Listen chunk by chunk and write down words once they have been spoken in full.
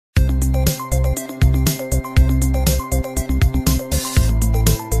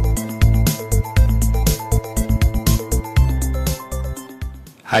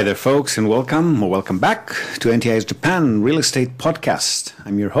Hi there, folks, and welcome back to NTI's Japan Real Estate Podcast.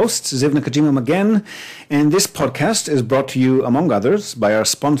 I'm your host, Ziv Nakajima again, and this podcast is brought to you, among others, by our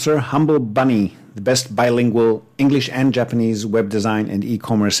sponsor, Humble Bunny, the best bilingual English and Japanese web design and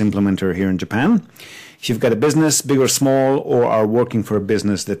e-commerce implementer here in Japan. If you've got a business, big or small, or are working for a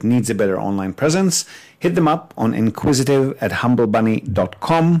business that needs a better online presence, hit them up on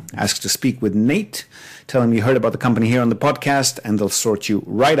inquisitive@humblebunny.com. Ask to speak with Nate. Tell him you heard about the company here on the podcast, and they'll sort you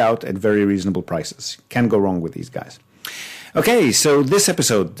right out at very reasonable prices. Can't go wrong with these guys. Okay, so this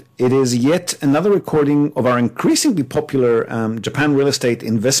episode, it is yet another recording of our increasingly popular Japan Real Estate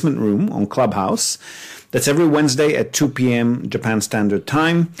Investment Room on Clubhouse. That's every Wednesday at 2 p.m. Japan Standard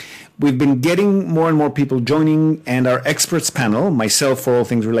Time. We've been getting more and more people joining, and our experts panel, myself for all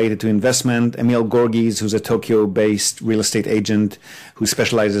things related to investment, Emil Gorgis, who's a Tokyo-based real estate agent who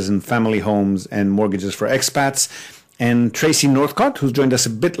specializes in family homes and mortgages for expats, and Tracy Northcott, who's joined us a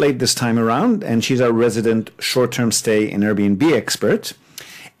bit late this time around, and she's our resident short-term stay and Airbnb expert.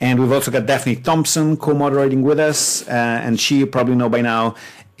 And we've also got Daphne Thompson co-moderating with us, and she, you probably know by now,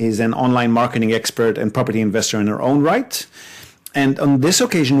 is an online marketing expert and property investor in her own right. And on this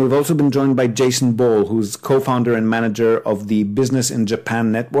occasion, we've also been joined by Jason Ball, who's co-founder and manager of the Business in Japan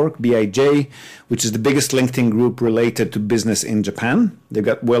Network, BIJ, which is the biggest LinkedIn group related to business in Japan. They've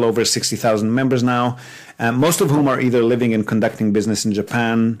got well over 60,000 members now, most of whom are either living and conducting business in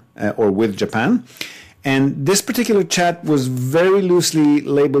Japan or with Japan. And this particular chat was very loosely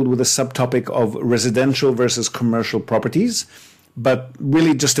labeled with a subtopic of residential versus commercial properties, but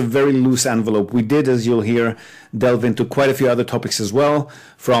really just a very loose envelope. We did, as you'll hear, delve into quite a few other topics as well,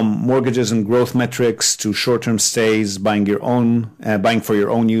 from mortgages and growth metrics to short-term stays, buying for your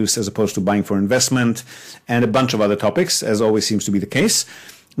own use as opposed to buying for investment, and a bunch of other topics, as always seems to be the case.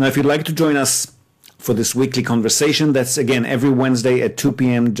 Now, if you'd like to join us for this weekly conversation, that's again every Wednesday at 2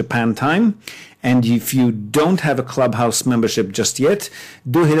 p.m. Japan time. And if you don't have a Clubhouse membership just yet,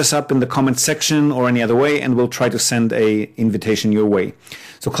 do hit us up in the comments section or any other way, and we'll try to send a invitation your way.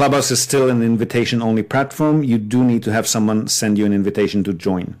 So Clubhouse is still an invitation-only platform. You do need to have someone send you an invitation to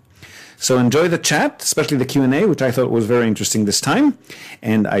join. So enjoy the chat, especially the Q&A, which I thought was very interesting this time.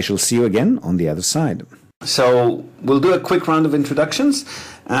 And I shall see you again on the other side. So we'll do a quick round of introductions.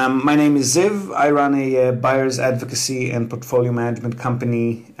 My name is Ziv. I run a buyer's advocacy and portfolio management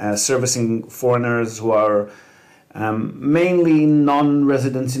company servicing foreigners who are mainly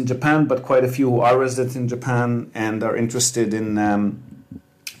non-residents in Japan, but quite a few who are residents in Japan and are interested in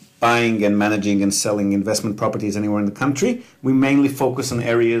buying and managing and selling investment properties anywhere in the country. We mainly focus on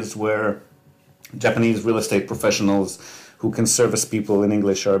areas where Japanese real estate professionals who can service people in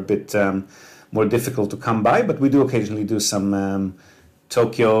English are a bit more difficult to come by, but we do occasionally do some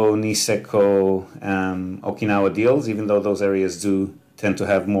Tokyo, Niseko, Okinawa deals, even though those areas do tend to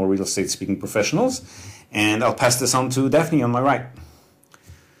have more real estate speaking professionals. And I'll pass this on to Daphne on my right.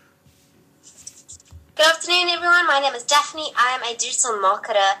 Good afternoon, everyone. My name is Daphne. I am a digital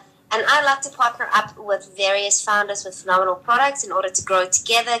marketer, and I like to partner up with various founders with phenomenal products in order to grow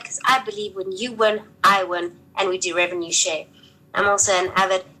together, because I believe when you win, I win, and we do revenue share. I'm also an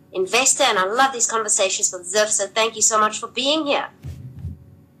avid investor, and I love these conversations with Ziv, so thank you so much for being here.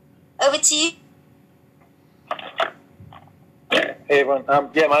 Over to you. Hey everyone, my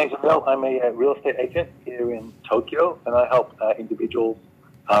name's Emil. I'm a real estate agent here in Tokyo, and I help individuals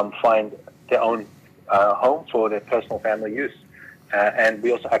find their own home for their personal family use. And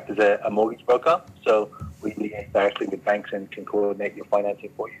we also act as a mortgage broker, so we liaise directly with banks and can coordinate your financing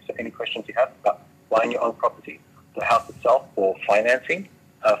for you. So any questions you have about buying your own property, the house itself, or financing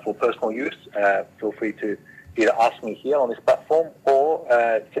for personal use, feel free to either ask me here on this platform or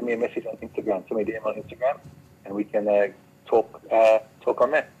send me a message on Instagram. Send me a DM on Instagram, and we can talk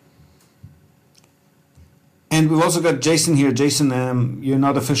on there. And we've also got Jason here. Jason, you're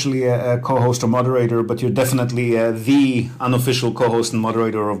not officially a co-host or moderator, but you're definitely the unofficial co-host and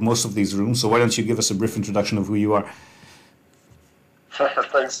moderator of most of these rooms. So why don't you give us a brief introduction of who you are?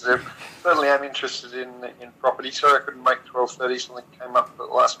 Thanks, Ziv. Certainly I'm interested in property. Sorry I couldn't make 12:30, something came up at the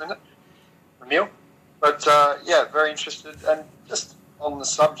last minute. Emil. But very interested. And just on the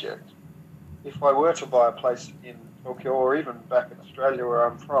subject, if I were to buy a place in Tokyo or even back in Australia where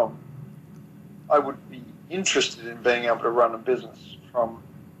I'm from, I would be interested in being able to run a business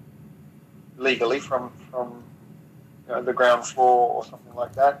legally from the ground floor or something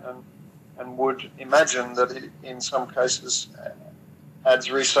like that, and would imagine that it, in some cases, adds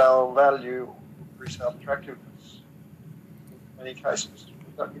resale value, resale attractiveness in many cases.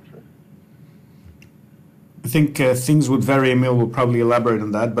 Would that be true? I think things would vary. Emil will probably elaborate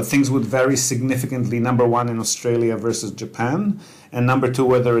on that, but things would vary significantly. Number one, in Australia versus Japan, and number two,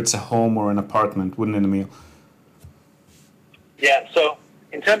 whether it's a home or an apartment, wouldn't it, Emil? Yeah, so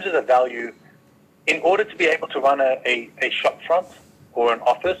in terms of the value, in order to be able to run a shop front or an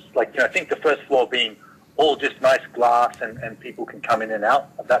office, like, I think the first floor being all just nice glass and people can come in and out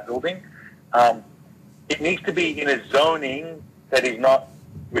of that building, it needs to be in a zoning that is not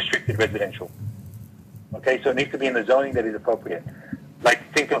restricted residential. Okay, so it needs to be in the zoning that is appropriate. Like,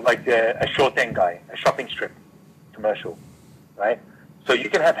 think of like a Shortengai, a shopping strip, commercial, right? So you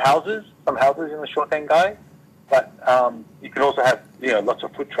can have houses, some houses in the Shortengai, but you can also have, lots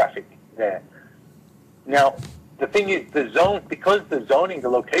of foot traffic there. Now, the thing is, because the zoning, the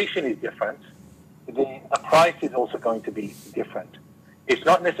location is different, the price is also going to be different. It's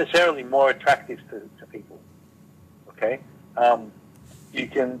not necessarily more attractive to people. Okay, so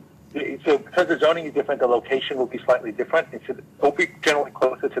because the zoning is different, the location will be slightly different. It'll be generally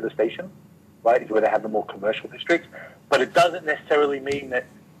closer to the station, right? Is where they have the more commercial districts. But it doesn't necessarily mean that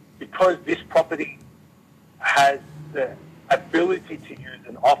because this property has the ability to use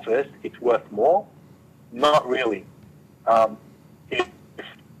an office, it's worth more. Not really.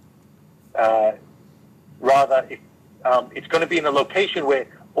 Rather, it's going to be in a location where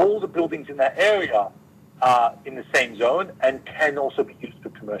all the buildings in that area are in the same zone and can also be used for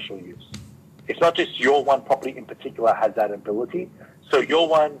commercial use. It's not just your one property in particular has that ability. So your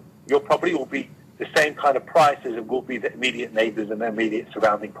property will be the same kind of price as it will be the immediate neighbors and the immediate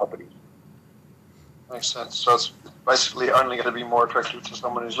surrounding properties. Makes sense. So it's basically only going to be more attractive to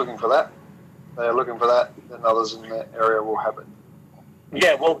someone who's looking for that. They are looking for that, then others in that area will have it.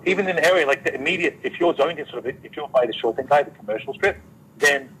 Yeah, well, even in an area like the immediate, if you're zoned in if you're by the Shortengai, the commercial strip,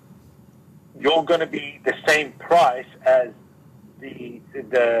 then you're going to be the same price as the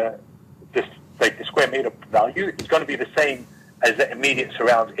square meter value. It's going to be the same as the immediate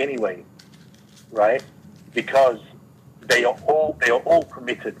surrounds anyway, right? Because they are all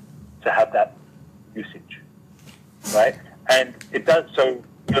permitted to have that usage, right? And it does, so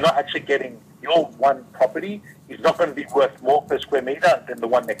you're not actually getting, your one property is not going to be worth more per square meter than the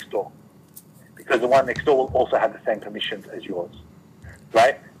one next door, because the one next door will also have the same permissions as yours,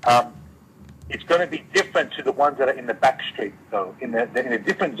 right? It's going to be different to the ones that are in the back street, though, in a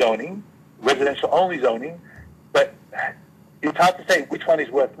different zoning, residential only zoning, but it's hard to say which one is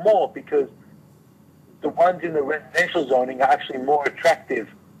worth more, because the ones in the residential zoning are actually more attractive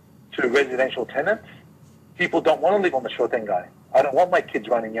to residential tenants. People don't want to live on the Shortengai. I don't want my kids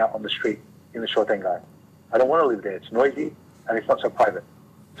running out on the street in the Shortengai. I don't want to live there. It's noisy and it's not so private.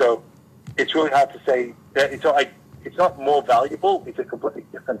 So it's really hard to say. It's not more valuable. It's a completely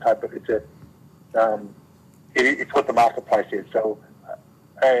different type of. It's what the market price is. So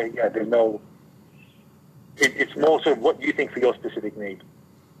there's no. It's more sort of what you think for your specific need.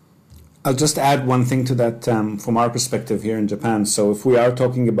 I'll just add one thing to that from our perspective here in Japan. So if we are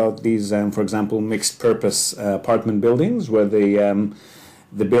talking about these, for example, mixed-purpose apartment buildings, where the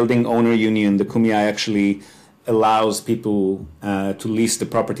building owner union, the Kumiai, actually allows people to lease the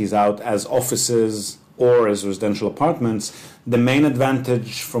properties out as offices or as residential apartments, the main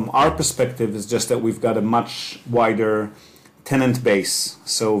advantage from our perspective is just that we've got a much wider tenant base.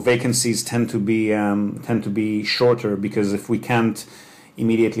 So vacancies tend to be shorter, because if we can't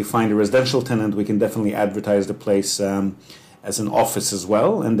immediately find a residential tenant, we can definitely advertise the place as an office as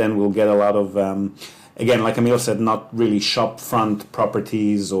well, and then we'll get a lot of again, like Emil said, not really shop front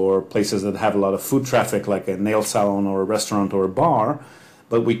properties or places that have a lot of foot traffic, like a nail salon or a restaurant or a bar,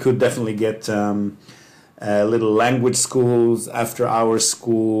 but we could definitely get little language schools, after hours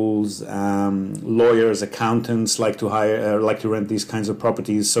schools, lawyers, accountants like to rent these kinds of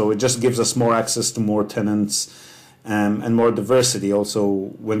properties. So it just gives us more access to more tenants and more diversity.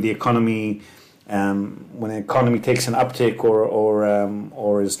 Also, when the economy takes an uptick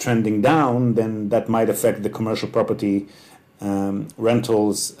or is trending down, then that might affect the commercial property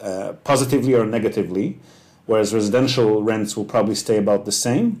rentals positively or negatively, whereas residential rents will probably stay about the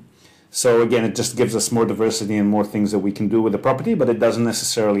same. So again, it just gives us more diversity and more things that we can do with the property, but it doesn't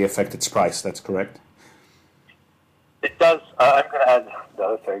necessarily affect its price. That's correct. It does. I'm going to add,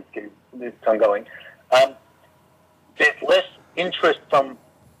 sorry, it's ongoing. There's less interest from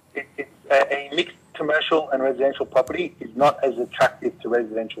a mixed commercial and residential property is not as attractive to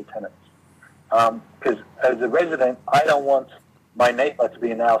residential tenants. Because as a resident, I don't want my neighbor to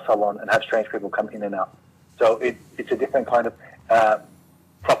be a nail salon and have strange people come in and out. So it's a different kind of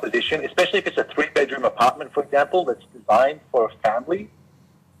proposition, especially if it's a 3-bedroom apartment, for example, that's designed for a family,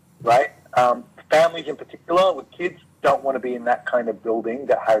 right? Families in particular with kids don't want to be in that kind of building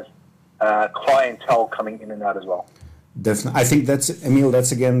that has clientele coming in and out as well. Definitely. I think that's, Emil,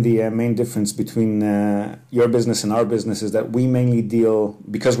 that's again the main difference between your business and our business is that we mainly deal,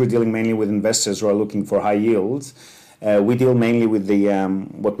 because we're dealing mainly with investors who are looking for high yields, we deal mainly with the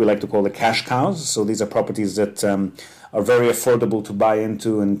what we like to call the cash cows. So these are properties that are very affordable to buy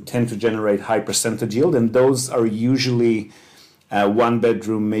into and tend to generate high percentage yield. And those are usually one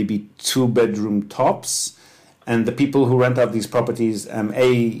bedroom, maybe two bedroom tops. And the people who rent out these properties,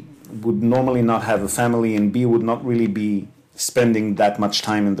 A, would normally not have a family, and B, would not really be spending that much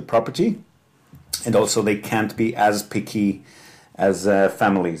time in the property. And also they can't be as picky as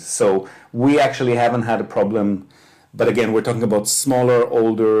families. So we actually haven't had a problem. But again, we're talking about smaller,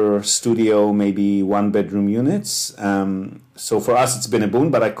 older studio, maybe one bedroom units. So for us, it's been a boon,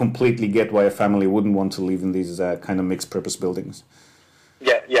 but I completely get why a family wouldn't want to live in these kind of mixed purpose buildings.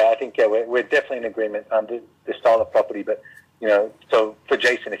 Yeah, I think we're definitely in agreement on the style of property. But so for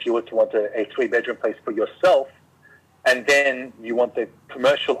Jason, if you were to want a 3-bedroom place for yourself, and then you want the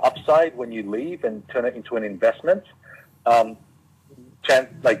commercial upside when you leave and turn it into an investment, there's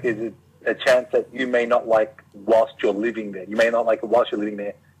a chance that you may not like whilst you're living there. You may not like it whilst you're living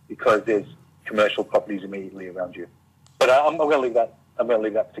there because there's commercial properties immediately around you. But I'm going to leave that. I'm going to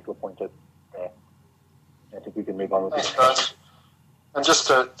leave that particular point there. I think we can move on with this. Thanks, guys. And just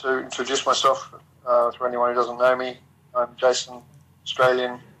to introduce myself to anyone who doesn't know me, I'm Jason,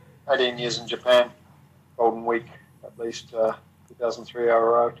 Australian, 18 years in Japan, Golden Week, at least 2003 I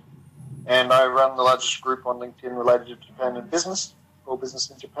arrived. And I run the largest group on LinkedIn related to Japan and business, called Business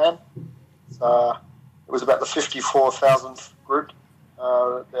in Japan. It was about the 54,000th group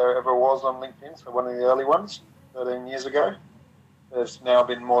there ever was on LinkedIn, so one of the early ones, 13 years ago. There's now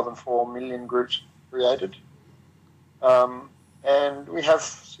been more than 4 million groups created. And we have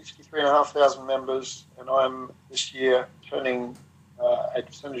 63,500 members, and I'm this year turning a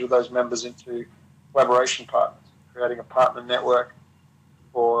percentage of those members into collaboration partners, creating a partner network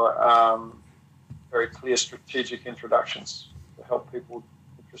for very clear strategic introductions to help people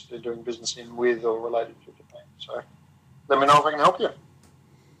interested in doing business in, with, or related to Japan. So let me know if I can help you.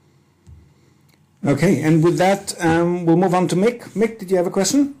 Okay, and with that, we'll move on to Mick. Mick, did you have a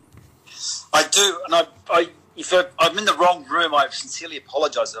question? I do, and if I'm in the wrong room, I sincerely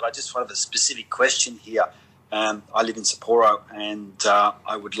apologise that I just want to have a specific question here. I live in Sapporo, and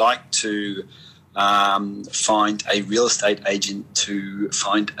I would like to find a real estate agent to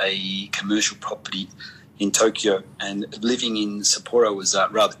find a commercial property in Tokyo, and living in Sapporo was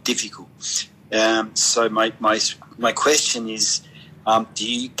rather difficult. So my question is,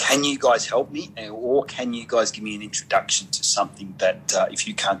 can you guys help me, or can you guys give me an introduction to something that if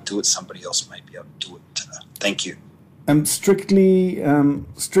you can't do it, somebody else may be able to do it? Thank you. Strictly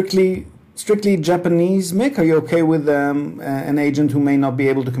Japanese, Mick? Are you okay with an agent who may not be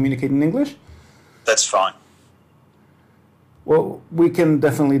able to communicate in English? That's fine. Well, we can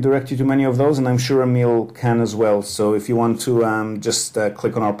definitely direct you to many of those, and I'm sure Emil can as well. So if you want to just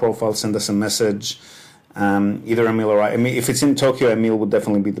click on our profile, send us a message, either Emil or I. I mean, if it's in Tokyo, Emil would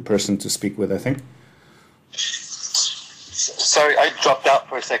definitely be the person to speak with, I think. Sorry, I dropped out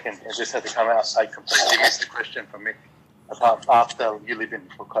for a second. I just had to come out. I completely missed the question from Mick about after you live in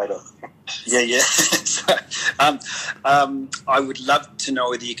Hokkaido. Yeah. I would love to know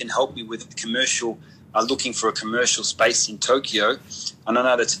whether you can help me with a commercial, looking for a commercial space in Tokyo. And I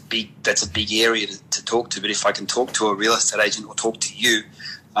know that's a big area to talk to, but if I can talk to a real estate agent or talk to you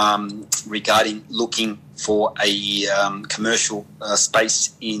regarding looking for a commercial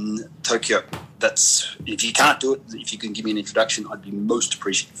space in Tokyo. If you can't do it, if you can give me an introduction, I'd be most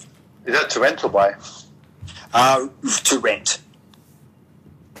appreciative. Is that to rent or buy? To rent.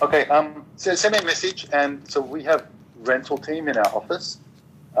 Okay. So send me a message, and so we have rental team in our office,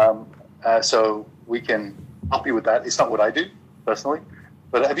 so we can help you with that. It's not what I do personally,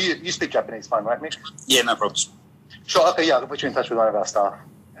 but you speak Japanese, fine, right, Mick? Yeah, no problems. Sure. Okay. Yeah, I'll put you in touch with one of our staff,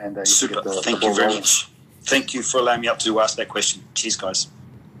 and super. Thank you very much. Thank you for allowing me up to ask that question. Cheers, guys.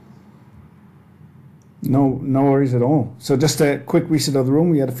 No worries at all. So just a quick reset of the room.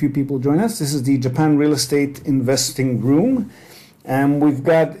 We had a few people join us. This is the Japan Real Estate Investing Room. And we've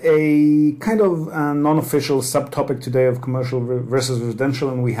got a kind of non-official subtopic today of commercial versus residential,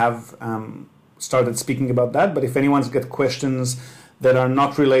 and we have started speaking about that. But if anyone's got questions that are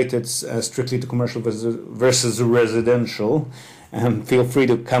not related strictly to commercial versus residential, feel free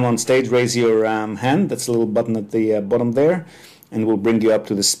to come on stage, raise your hand. That's a little button at the bottom there, and we'll bring you up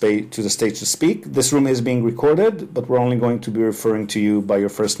to the stage to speak. This room is being recorded, but we're only going to be referring to you by your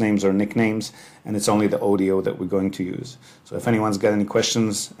first names or nicknames, and it's only the audio that we're going to use. So if anyone's got any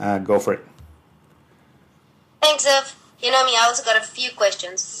questions, go for it. Thanks, Ev. You know me, I also got a few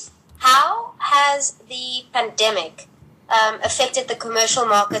questions. How has the pandemic affected the commercial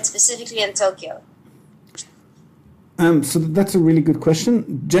market, specifically in Tokyo? So that's a really good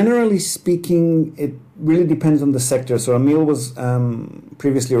question. Generally speaking, it really depends on the sector. So Emil was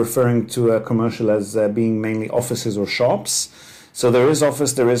previously referring to a commercial as being mainly offices or shops. So there is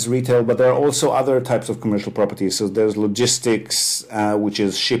office, there is retail, but there are also other types of commercial properties. So there's logistics, which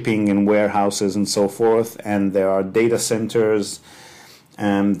is shipping and warehouses and so forth. And there are data centers.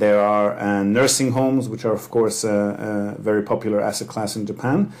 And there are nursing homes, which are, of course, a very popular asset class in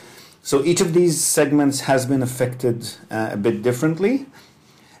Japan. So each of these segments has been affected a bit differently.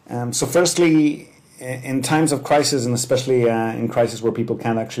 So firstly, in times of crisis, and especially in crisis where people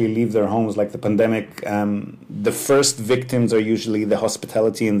can't actually leave their homes, like the pandemic, the first victims are usually the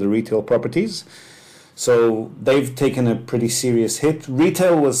hospitality and the retail properties. So they've taken a pretty serious hit.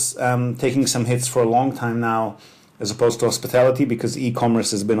 Retail was taking some hits for a long time now, as opposed to hospitality, because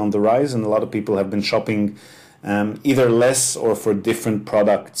e-commerce has been on the rise and a lot of people have been shopping either less or for different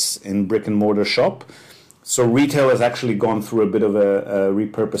products in brick and mortar shop. So retail has actually gone through a bit of a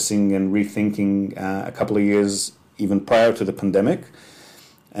repurposing and rethinking a couple of years even prior to the pandemic.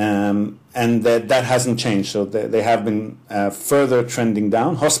 And that hasn't changed. So they have been further trending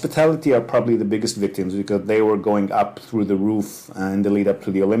down. Hospitality are probably the biggest victims because they were going up through the roof in the lead up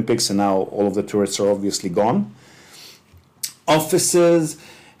to the Olympics, and now all of the tourists are obviously gone. Offices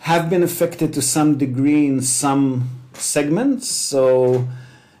have been affected to some degree in some segments. So,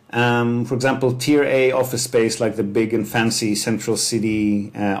 for example, Tier A office space, like the big and fancy central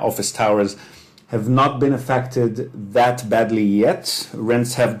city office towers, have not been affected that badly yet.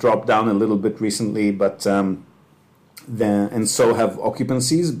 Rents have dropped down a little bit recently, but and so have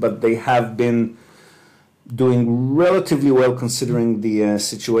occupancies, but they have been doing relatively well considering the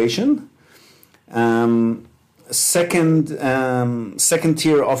situation. Second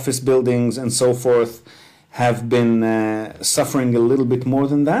tier office buildings and so forth have been suffering a little bit more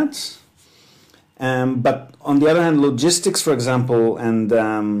than that. But on the other hand, logistics, for example, and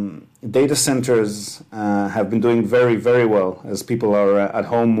data centers have been doing very, very well as people are at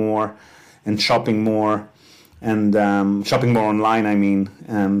home more and shopping more and shopping more online, I mean.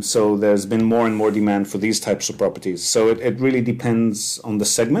 So there's been more and more demand for these types of properties. So it really depends on the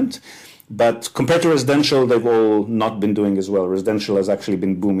segment. But compared to residential, they've all not been doing as well. Residential has actually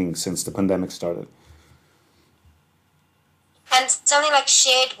been booming since the pandemic started. And something like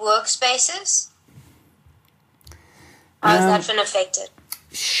shared workspaces? How has that been affected?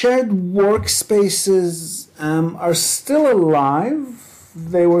 Shared workspaces are still alive.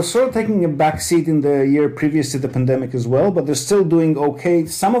 They were sort of taking a backseat in the year previous to the pandemic as well, but they're still doing okay.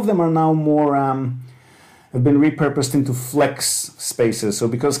 Some of them are now more... have been repurposed into flex spaces. So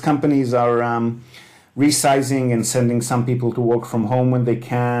because companies are resizing and sending some people to work from home when they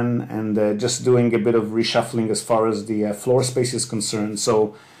can, and just doing a bit of reshuffling as far as the floor space is concerned.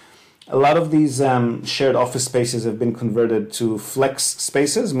 So a lot of these shared office spaces have been converted to flex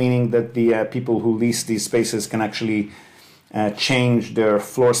spaces, meaning that the people who lease these spaces can actually change their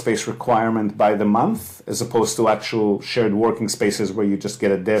floor space requirement by the month, as opposed to actual shared working spaces where you just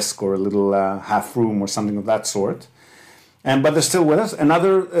get a desk or a little half room or something of that sort. But they're still with us.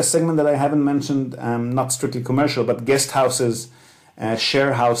 Another segment that I haven't mentioned, not strictly commercial, but guest houses,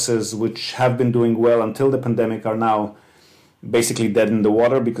 share houses, which have been doing well until the pandemic, are now basically dead in the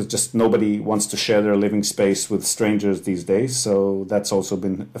water because just nobody wants to share their living space with strangers these days. So that's also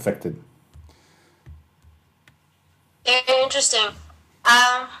been affected. Very interesting.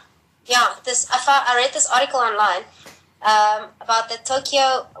 I read this article online about that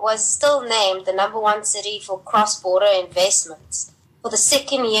Tokyo was still named the #1 city for cross-border investments for the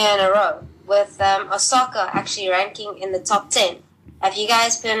second year in a row, with Osaka actually ranking in the top 10. Have you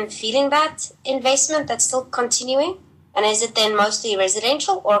guys been feeling that investment that's still continuing? And is it then mostly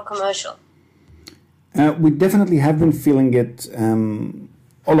residential or commercial? We definitely have been feeling it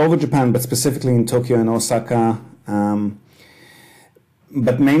all over Japan, but specifically in Tokyo and Osaka.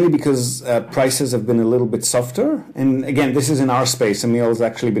 But mainly because prices have been a little bit softer. And again, this is in our space. Emil's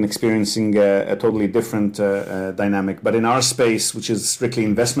actually been experiencing a totally different dynamic. But in our space, which is strictly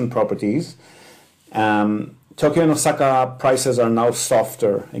investment properties, Tokyo and Osaka prices are now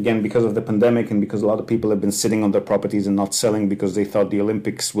softer, again, because of the pandemic and because a lot of people have been sitting on their properties and not selling because they thought the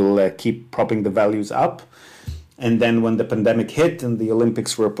Olympics will keep propping the values up. And then when the pandemic hit and the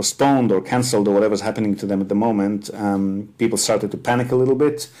Olympics were postponed or canceled or whatever's happening to them at the moment, people started to panic a little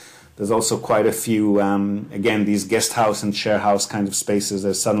bit. There's also quite a few, again, these guest house and share house kind of spaces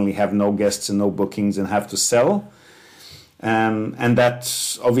that suddenly have no guests and no bookings and have to sell. And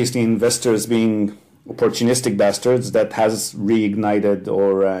that's obviously investors being opportunistic bastards that has reignited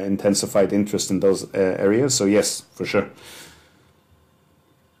or intensified interest in those areas. So yes, for sure.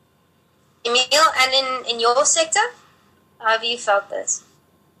 Emil, and in your sector, how have you felt this?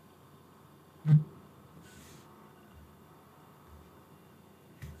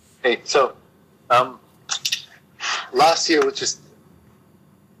 Okay, so last year was just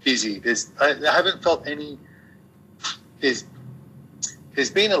busy. I haven't felt any. There's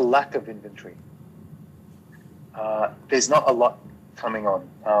been a lack of inventory. There's not a lot coming on.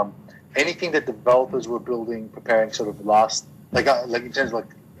 Anything that developers were building, preparing sort of last, like in terms of like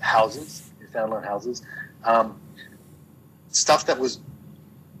houses, standalone houses, stuff that was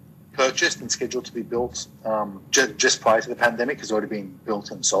purchased and scheduled to be built just prior to the pandemic has already been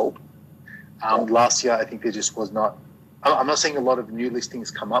built and sold. Last year, I think there just was not. I'm not seeing a lot of new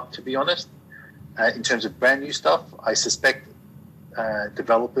listings come up, to be honest. In terms of brand new stuff, I suspect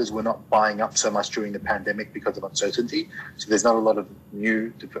developers were not buying up so much during the pandemic because of uncertainty. So there's not a lot of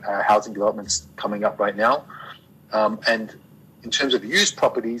new housing developments coming up right now. And in terms of used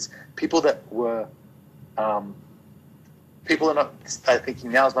properties, people are not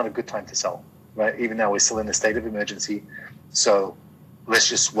thinking now is not a good time to sell, right? Even now we're still in a state of emergency. So let's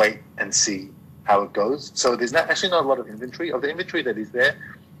just wait and see how it goes. So there's actually not a lot of inventory. Of the inventory that is there,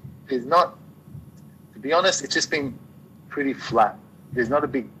 there's not, to be honest, it's just been pretty flat. There's not a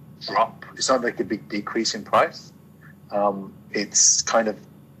big drop. It's not like a big decrease in price. It's kind of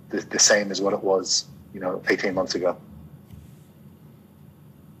the same as what it was, 18 months ago.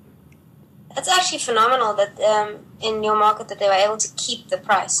 It's actually phenomenal that in your market that they were able to keep the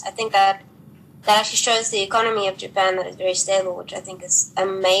price. I think that actually shows the economy of Japan that is very stable, which I think is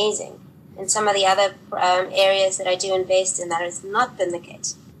amazing. In some of the other areas that I do invest in, that has not been the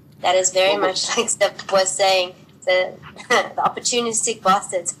case. That is very much like Steph was saying, the opportunistic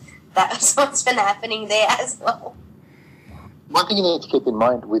bastards. That's what's been happening there as well. One thing you need to keep in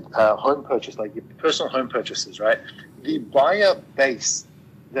mind with home purchase, like your personal home purchases, right? The buyer base,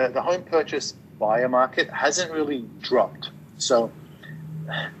 the home purchase buyer market hasn't really dropped. So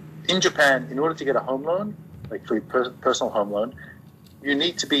in Japan, in order to get a home loan, like for your personal home loan, you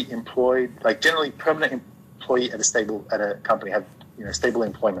need to be employed, like generally permanent employee at a company, have stable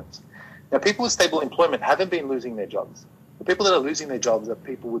employment. Now, people with stable employment haven't been losing their jobs. The people that are losing their jobs are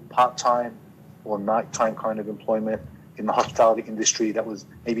people with part-time or night-time kind of employment in the hospitality industry that was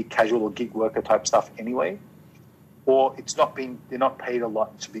maybe casual or gig worker type stuff anyway, or they're not paid a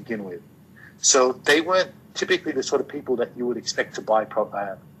lot to begin with. So they weren't typically the sort of people that you would expect to buy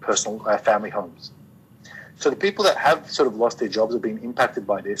personal family homes. So the people that have sort of lost their jobs or been impacted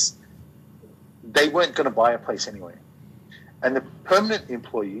by this, they weren't going to buy a place anyway. And the permanent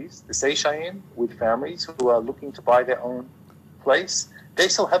employees, the Seishain with families who are looking to buy their own place, they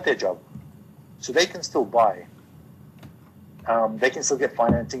still have their job. So they can still buy. They can still get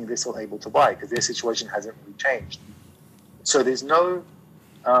financing. They're still able to buy because their situation hasn't really changed. So there's no,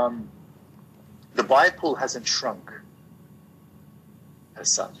 the buyer pool hasn't shrunk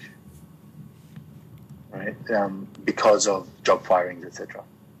as such, right? Because of job firings, etc.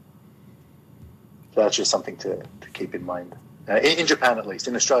 So that's just something to keep in mind. In Japan, at least.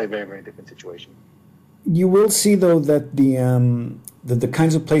 In Australia, very, very different situation. You will see, though, that the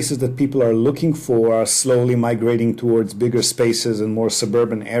kinds of places that people are looking for are slowly migrating towards bigger spaces and more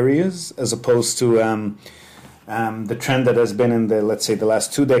suburban areas, as opposed to the trend that has been in the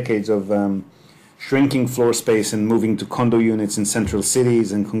last 2 decades of shrinking floor space and moving to condo units in central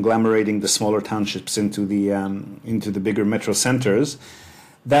cities and conglomerating the smaller townships into the bigger metro centers.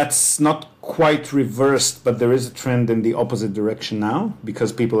 That's not quite reversed, but there is a trend in the opposite direction now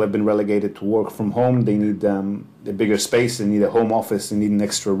because people have been relegated to work from home. They need a bigger space. They need a home office. They need an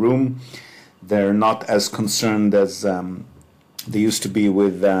extra room. They're not as concerned as they used to be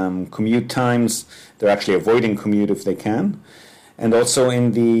with commute times. They're actually avoiding commute if they can. And also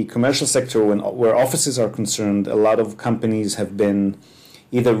in the commercial sector, where offices are concerned, a lot of companies have been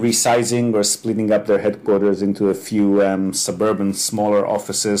either resizing or splitting up their headquarters into a few suburban, smaller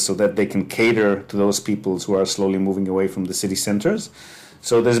offices so that they can cater to those people who are slowly moving away from the city centers.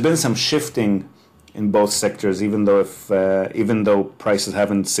 So there's been some shifting in both sectors, even though prices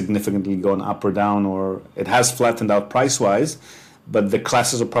haven't significantly gone up or down, or it has flattened out price-wise, but the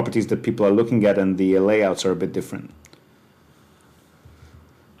classes of properties that people are looking at and the layouts are a bit different.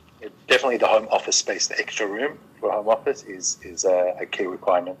 Definitely the home office space, the extra room for home office is a key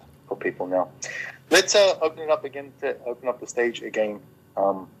requirement for people now. Let's open up the stage again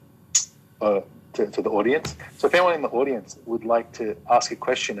to the audience. So if anyone in the audience would like to ask a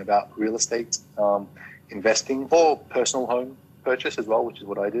question about real estate investing or personal home purchase as well, which is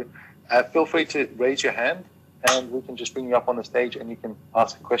what I do, feel free to raise your hand, and we can just bring you up on the stage, and you can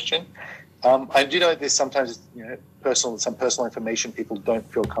ask a question. I do know there's sometimes some personal information people don't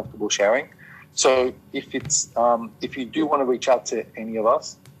feel comfortable sharing. So if you do want to reach out to any of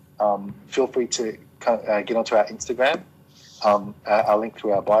us, feel free to get onto our Instagram. I'll link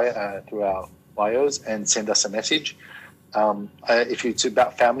through our bios and send us a message. If it's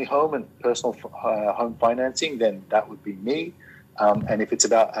about family home and personal home financing, then that would be me. And if it's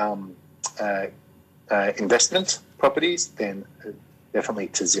about investment properties, then definitely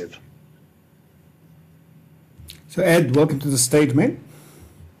to Ziv. So Ed, welcome to the stage, mate.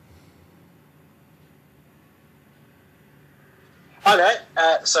 Hi there.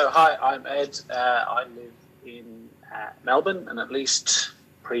 Hi, I'm Ed. I live in Melbourne, and at least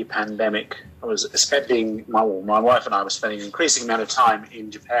pre-pandemic, I was spending, my wife and I were spending an increasing amount of time in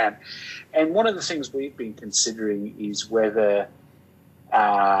Japan. And one of the things we've been considering is whether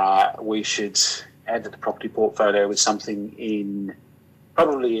we should add to the property portfolio with something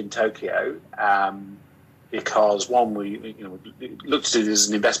probably in Tokyo, because one, we look to do this as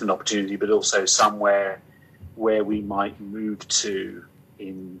an investment opportunity, but also somewhere where we might move to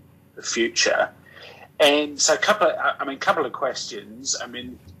in the future. And so, couple of questions. I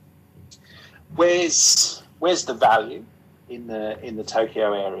mean, where's the value in the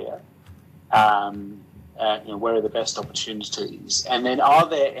Tokyo area? Where are the best opportunities? And then, are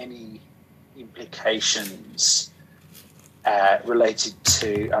there any implications related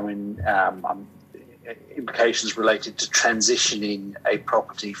to? Implications related to transitioning a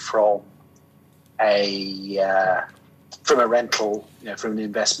property from a rental, from an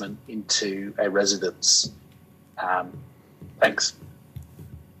investment into a residence. Thanks.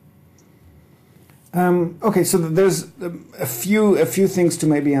 Okay, so there's a few things to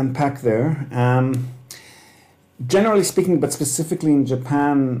maybe unpack there. Generally speaking, but specifically in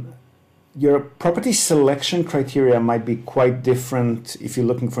Japan, your property selection criteria might be quite different if you're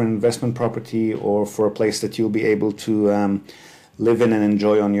looking for an investment property or for a place that you'll be able to live in and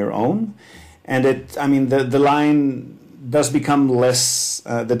enjoy on your own. And the line does become less,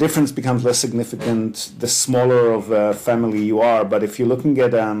 the difference becomes less significant the smaller of a family you are. But if you're looking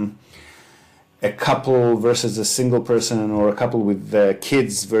at a couple versus a single person, or a couple with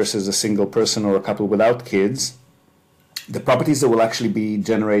kids versus a single person, or a couple without kids, the properties that will actually be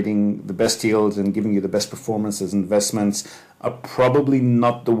generating the best yields and giving you the best performance as investments are probably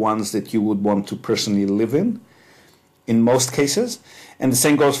not the ones that you would want to personally live in most cases. And the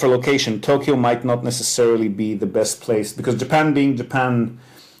same goes for location. Tokyo might not necessarily be the best place, because Japan being Japan,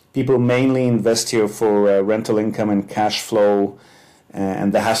 people mainly invest here for rental income and cash flow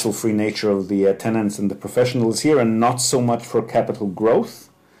and the hassle-free nature of the tenants and the professionals here, and not so much for capital growth.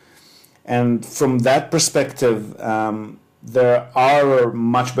 And from that perspective, there are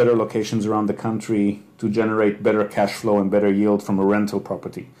much better locations around the country to generate better cash flow and better yield from a rental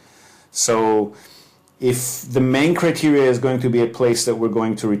property. So if the main criteria is going to be a place that we're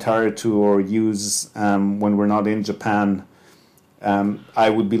going to retire to or use when we're not in Japan, I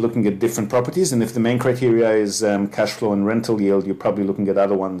would be looking at different properties. And if the main criteria is cash flow and rental yield, you're probably looking at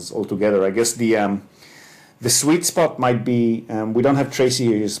other ones altogether. I guess the sweet spot might be, we don't have Tracy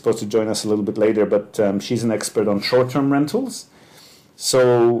here, she's supposed to join us a little bit later, but she's an expert on short-term rentals.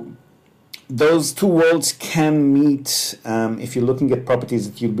 So those two worlds can meet if you're looking at properties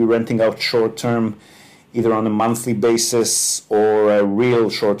that you'll be renting out short-term, either on a monthly basis or a real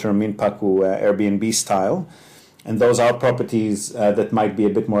short-term minpaku, Airbnb style. And those are properties that might be a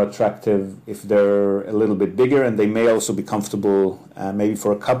bit more attractive if they're a little bit bigger, and they may also be comfortable maybe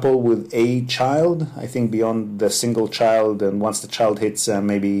for a couple with a child. I think beyond the single child, and once the child hits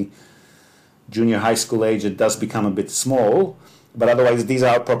maybe junior high school age, it does become a bit small. But otherwise, these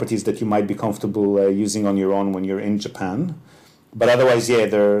are properties that you might be comfortable using on your own when you're in Japan. But otherwise, yeah,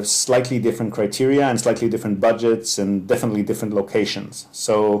 there are slightly different criteria and slightly different budgets and definitely different locations.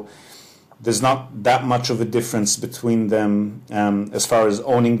 So there's not that much of a difference between them as far as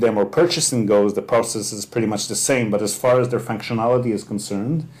owning them or purchasing goes. The process is pretty much the same, but as far as their functionality is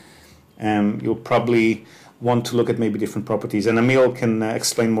concerned, you'll probably want to look at maybe different properties. And Emil can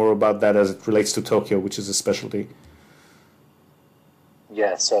explain more about that as it relates to Tokyo, which is a specialty.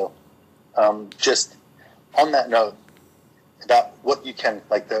 Yeah, so just on that note, about what you can,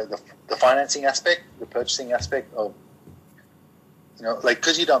 like the financing aspect, the purchasing aspect of,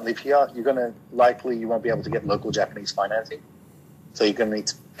 because you don't live here, you won't be able to get local Japanese financing. So you're going to need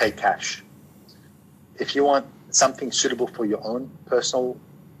to pay cash. If you want something suitable for your own personal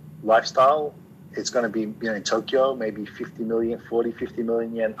lifestyle, it's going to be, in Tokyo, maybe 50 million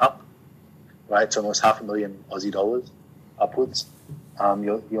yen up, right? So almost $500,000 Aussie dollars upwards.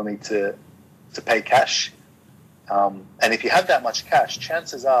 you'll need to pay cash. And if you have that much cash,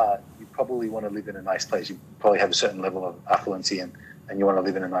 chances are you probably want to live in a nice place. You probably have a certain level of affluency and you want to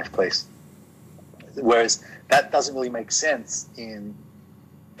live in a nice place. Whereas that doesn't really make sense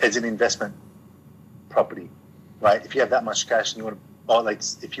as an investment property, right? If you have that much cash and you want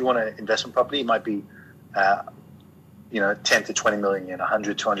to, if you want an investment property, it might be, 10 to 20 million,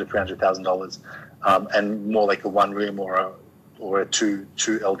 100, 200, $300,000, and more like a one room or a two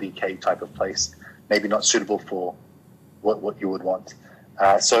LDK type of place. Maybe not suitable for what you would want.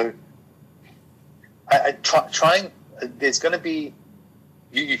 So there's going to be,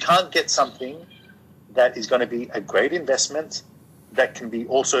 you can't get something that is going to be a great investment that can be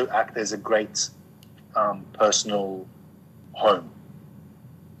also act as a great personal home,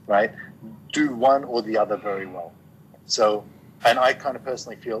 right? Do one or the other very well. So, and I kind of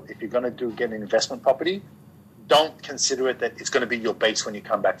personally feel if you're going to get an investment property, don't consider it that it's going to be your base when you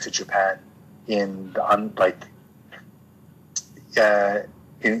come back to Japan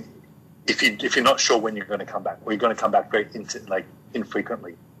if you're not sure when you're going to come back, or you're going to come back very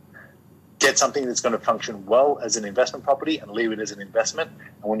infrequently. Get something that's going to function well as an investment property and leave it as an investment.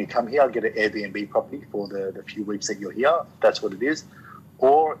 And when you come here, get an Airbnb property for the few weeks that you're here, if that's what it is.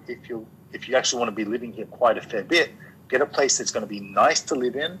 Or if you actually want to be living here quite a fair bit, get a place that's going to be nice to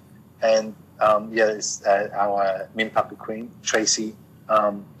live in. And our Minpaku Queen, Tracy,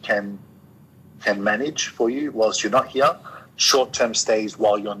 can manage for you whilst you're not here. Short-term stays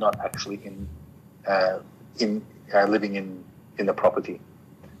while you're not actually living in the property.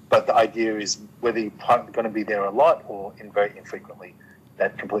 But the idea is whether you're going to be there a lot or very infrequently,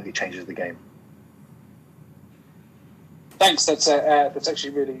 that completely changes the game. Thanks. That's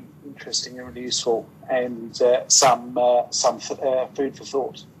actually really interesting and really useful, and some food for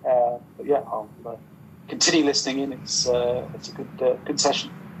thought. But yeah, I'll continue listening in. It's a good session.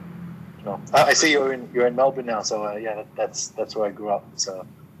 No. I see you're in Melbourne now, so that's where I grew up. So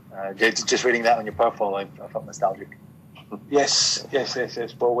just reading that on your profile, I felt nostalgic. Yes.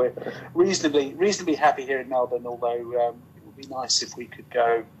 Well, we're reasonably happy here in Melbourne. Although it would be nice if we could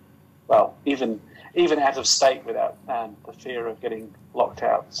go, well, even out of state without the fear of getting locked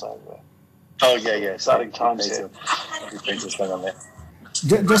out. So. Exciting times here.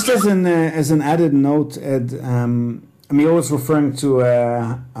 Just as an added note, Ed. Emil was referring to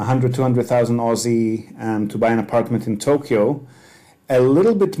 100, 200,000 Aussie to buy an apartment in Tokyo. A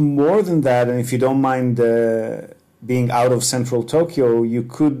little bit more than that, and if you don't mind being out of central Tokyo, you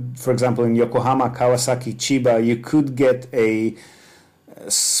could, for example, in Yokohama, Kawasaki, Chiba, you could get a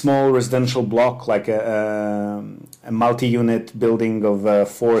small residential block, like a multi-unit building of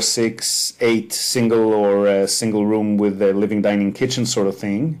 4, 6, 8 single or single room with a living, dining, kitchen sort of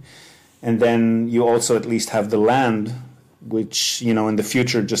thing. And then you also at least have the land, which, in the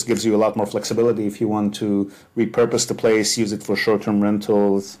future just gives you a lot more flexibility if you want to repurpose the place, use it for short-term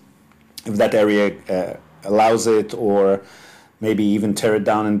rentals, if that area allows it, or maybe even tear it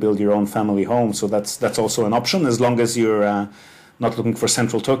down and build your own family home. So that's also an option, as long as you're not looking for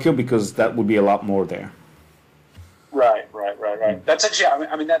central Tokyo, because that would be a lot more there. Right. That's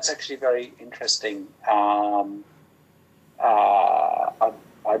actually, that's actually very interesting. I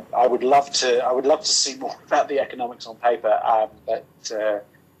would love to see more about the economics on paper, but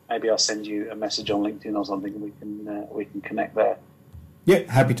maybe I'll send you a message on LinkedIn or something, and we can connect there.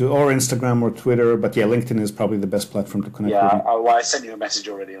 Yeah, happy to, or Instagram or Twitter, but yeah, LinkedIn is probably the best platform to connect with you. I sent you a message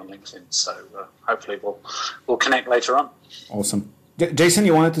already on LinkedIn, so hopefully we'll connect later on. Awesome. Jason,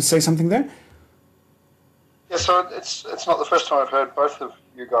 you wanted to say something there? Yeah, so it's not the first time I've heard both of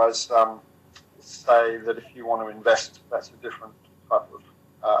you guys say that if you want to invest, that's a different type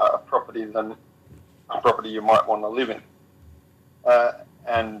of property than a property you might want to live in.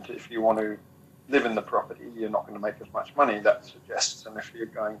 And if you want to live in the property, you're not going to make as much money, that suggests. And if you're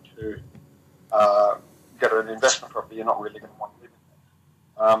going to get an investment property, you're not really going to want to live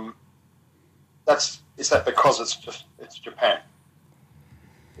in it. Is that because it's Japan?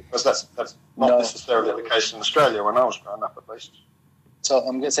 Because that's not necessarily the case in Australia when I was growing up, at least. So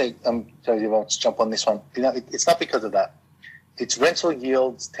I'm going to say, sorry, I'll jump on this one. It's not because of that. Its rental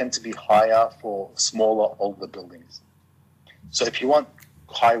yields tend to be higher for smaller, older buildings. So if you want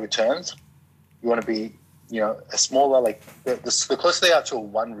high returns, you want to be, a smaller, like the closer they are to a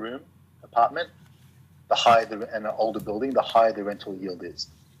one-room apartment, the higher and an older building, the higher the rental yield is.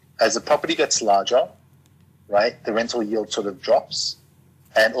 As the property gets larger, right, the rental yield sort of drops,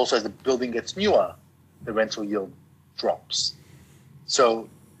 and also as the building gets newer, the rental yield drops. So,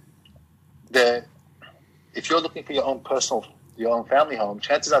 if you're looking for your own family home,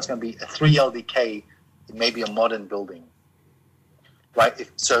 chances are it's going to be a 3 LDK in maybe a modern building. right?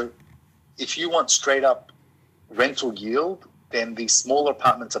 If you want straight up rental yield, then these smaller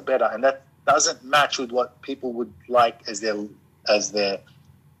apartments are better, and that doesn't match with what people would like as their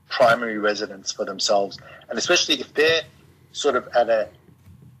primary residence for themselves. And especially if they're sort of at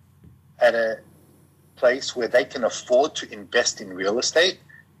a place where they can afford to invest in real estate,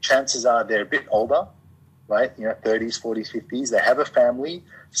 chances are they're a bit older, right? 30s, 40s, 50s. They have a family,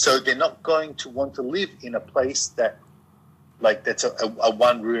 so they're not going to want to live in a place that's a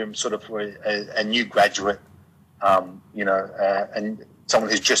one-room sort of for a new graduate, and someone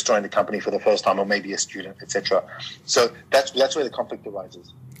who's just joined the company for the first time, or maybe a student, etc. So that's where the conflict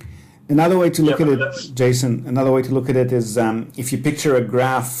arises. Another way to look at it, Jason, is if you picture a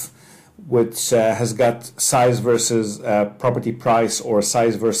graph which has got size versus property price or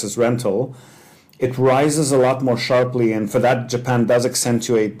size versus rental, it rises a lot more sharply, and for that, Japan does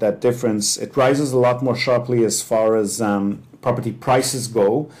accentuate that difference. It rises a lot more sharply as far as property prices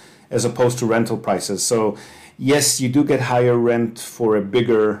go, as opposed to rental prices. So, yes, you do get higher rent for a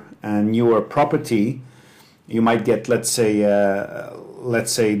bigger and newer property. You might get, let's say,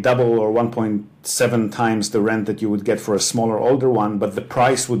 double or 1.7 times the rent that you would get for a smaller, older one, but the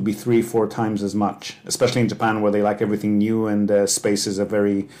price would be 3-4 times as much, especially in Japan where they like everything new and space is a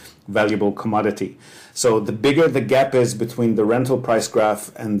very valuable commodity. So the bigger the gap is between the rental price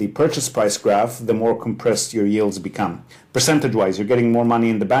graph and the purchase price graph, the more compressed your yields become. Percentage-wise, you're getting more money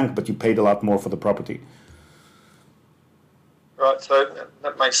in the bank, but you paid a lot more for the property. Right, so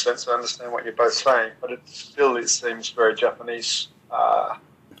that makes sense. I understand what you're both saying, but it seems very Japanese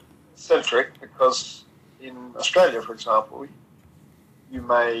centric, because in Australia, for example, you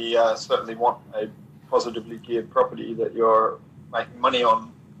may certainly want a positively geared property that you're making money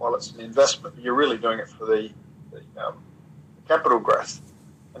on while it's an investment. You're really doing it for the capital growth.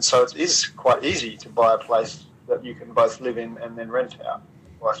 And so it is quite easy to buy a place that you can both live in and then rent out,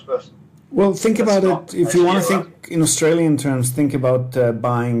 vice versa. Well, think about it. If you want to think in Australian terms, think about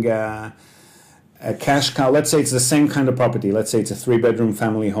buying a cash cow. Let's say it's the same kind of property. Let's say it's a 3-bedroom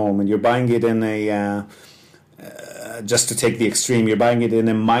family home, and you're buying it in a, just to take the extreme, you're buying it in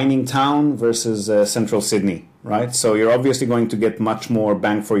a mining town versus central Sydney, right? So you're obviously going to get much more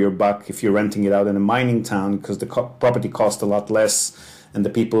bang for your buck if you're renting it out in a mining town, because the property costs a lot less, and the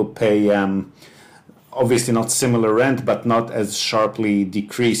people pay, obviously not similar rent, but not as sharply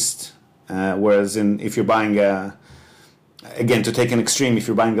decreased. Whereas if you're buying again, to take an extreme, if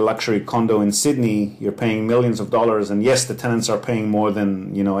you're buying a luxury condo in Sydney, you're paying millions of dollars, and yes, the tenants are paying more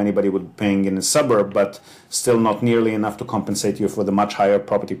than anybody would be paying in a suburb, but still not nearly enough to compensate you for the much higher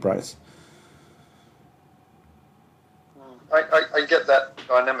property price. I get that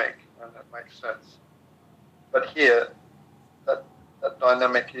dynamic, and that makes sense. But here, that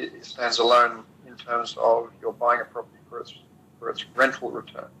dynamic stands alone in terms of you're buying a property for its rental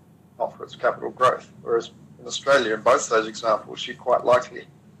return, not for its capital growth. Whereas in Australia, in both those examples, you quite likely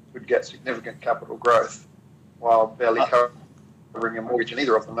would get significant capital growth while barely covering a mortgage in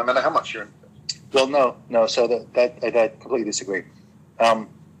either of them, no matter how much you're investing. Well, no. So that I completely disagree.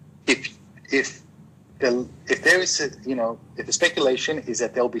 If there is if the speculation is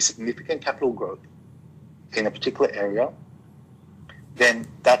that there'll be significant capital growth in a particular area, then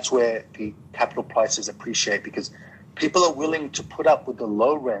that's where the capital prices appreciate, because people are willing to put up with the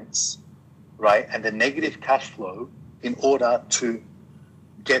low rents, right, and the negative cash flow in order to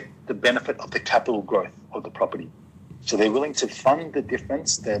get the benefit of the capital growth of the property. So they're willing to fund the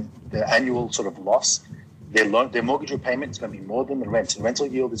difference, the annual sort of loss. Their mortgage repayment is going to be more than the rent. And rental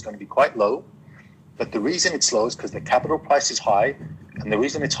yield is going to be quite low. But the reason it's low is because the capital price is high. And the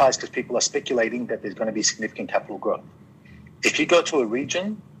reason it's high is because people are speculating that there's going to be significant capital growth. If you go to a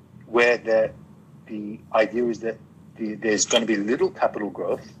region where the idea is that there's going to be little capital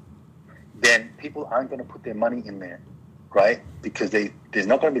growth, then people aren't going to put their money in there, right? Because there's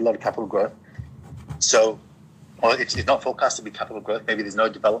not going to be a lot of capital growth. So, well, it's not forecast to be capital growth. Maybe there's no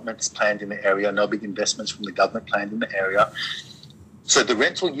developments planned in the area, no big investments from the government planned in the area. So the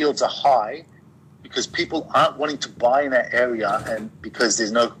rental yields are high because people aren't wanting to buy in that area, and because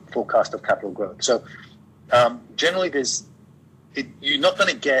there's no forecast of capital growth. So generally, you're not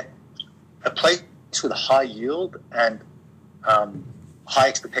going to get a place with a high yield and high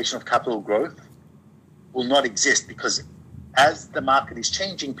expectation of capital growth will not exist, because as the market is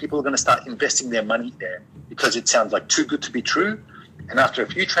changing, people are going to start investing their money there because it sounds like too good to be true. And after a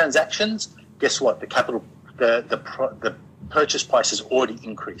few transactions, guess what? The purchase price has already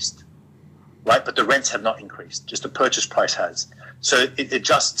increased, right? But the rents have not increased. Just the purchase price has. So it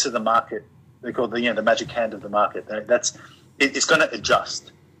adjusts to the market. They call the magic hand of the market. It's going to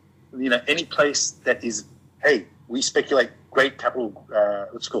adjust. Any place that is, hey, we speculate great capital,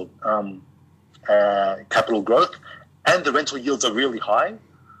 capital growth, and the rental yields are really high,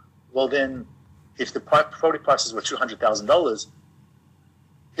 well then, if the property prices were $200,000,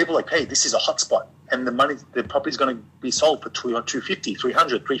 people are like, hey, this is a hotspot, and the property is going to be sold for $250,000,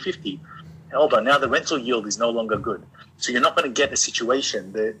 $300,000, $350,000. Hold on, now the rental yield is no longer good. So you're not going to get a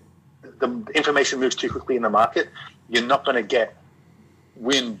situation that the information moves too quickly in the market. You're not going to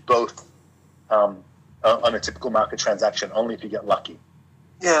win both on a typical market transaction, only if you get lucky.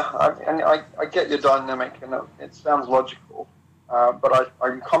 Yeah, I get your dynamic, and it sounds logical, but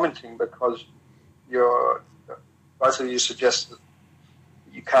I'm commenting because both of you suggest that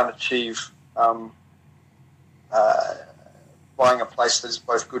you can't achieve buying a place that is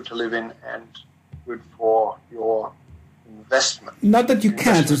both good to live in and good for your investment. Not that you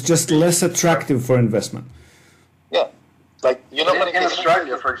can't, it's just less attractive for investment. Yeah. Like, you're not going to in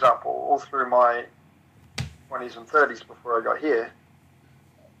Australia, for example, all through my 20s and 30s before I got here,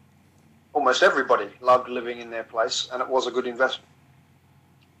 almost everybody loved living in their place, and it was a good investment.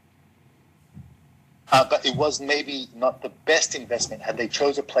 But it was maybe not the best investment. Had they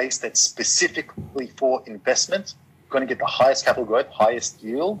chose a place that's specifically for investment, going to get the highest capital growth, highest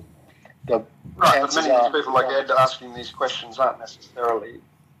yield, right, but many of these people like Ed asking these questions aren't necessarily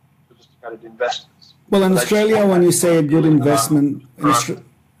sophisticated investors. Well, in Australia, when you say a good investment,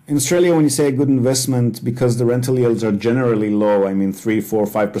 in Australia, when you say a good investment, because the rental yields are generally low, I mean 3, 4,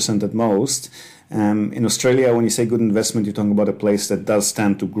 5% at most. In Australia, when you say good investment, you're talking about a place that does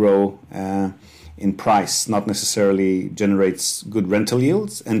stand to grow in price, not necessarily generates good rental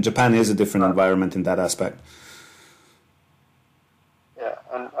yields. And Japan is a different environment in that aspect. Yeah,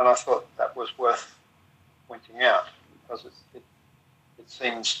 and I thought that was worth pointing out because it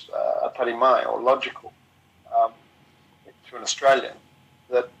seems atarimai or logical to an Australian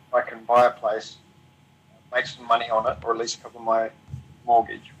that I can buy a place, make some money on it, or at least cover my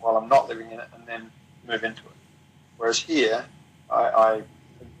mortgage while I'm not living in it, and then move into it. Whereas here, I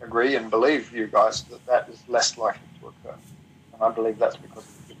agree and believe you guys that is less likely to occur. And I believe that's because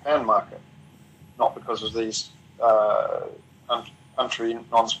of the Japan market, not because of these country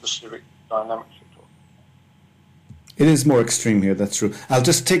non-specific dynamics. It is more extreme here, that's true. I'll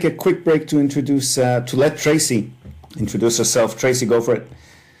just take a quick break to let Tracy introduce herself. Tracy, go for it.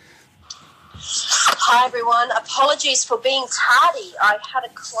 Hi, everyone. Apologies for being tardy. I had a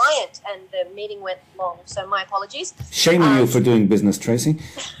client and the meeting went long, so my apologies. Shame on you for doing business, Tracy.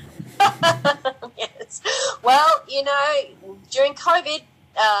 Yes. Well, during COVID,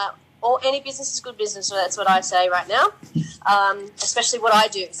 or any business is good business, so that's what I say right now, especially what I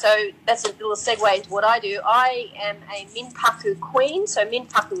do. So that's a little segue into what I do. I am a Minpaku queen. So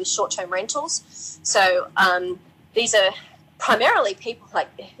Minpaku is short-term rentals. So these are primarily people, like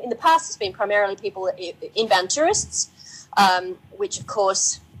in the past it's been primarily people, inbound tourists, which of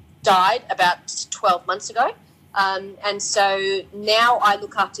course died about 12 months ago. And so now I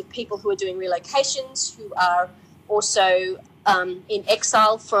look after people who are doing relocations, who are also in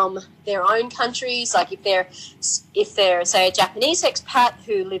exile from their own countries, like if they're say a Japanese expat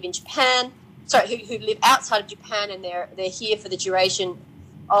who live in Japan, who live outside of Japan, and they're here for the duration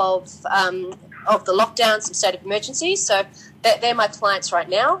of the lockdowns and state of emergencies. So they're my clients right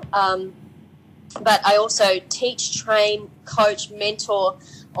now. But I also teach, train, coach, mentor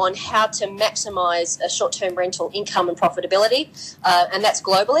on how to maximize a short-term rental income and profitability, and that's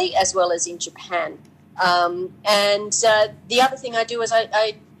globally as well as in Japan. And the other thing I do is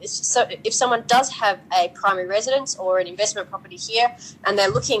so if someone does have a primary residence or an investment property here and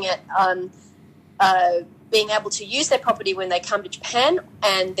they're looking at being able to use their property when they come to Japan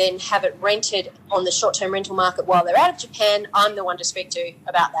and then have it rented on the short-term rental market while they're out of Japan, I'm the one to speak to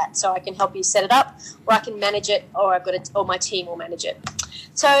about that. So I can help you set it up, or I can manage it, or or my team will manage it.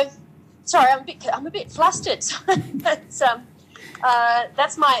 So, sorry, I'm a bit flustered.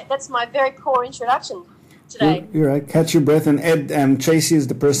 That's my very poor introduction today. You're right. Catch your breath. And Ed, Tracy is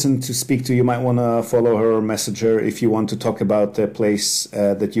the person to speak to. You might want to follow her or message her if you want to talk about a place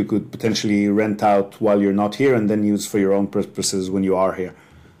that you could potentially rent out while you're not here and then use for your own purposes when you are here.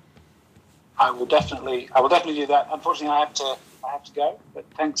 I will definitely do that. Unfortunately, I have to go. But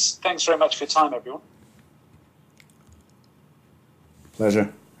thanks very much for your time, everyone.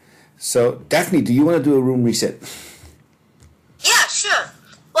 Pleasure. So, Daphne, do you want to do a room reset? Yeah, sure.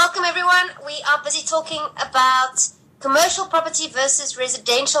 Welcome, everyone. We are busy talking about commercial property versus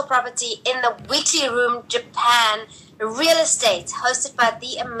residential property in the weekly room, Japan, real estate, hosted by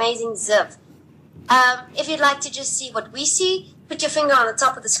the amazing Ziv. If you'd like to just see what we see, put your finger on the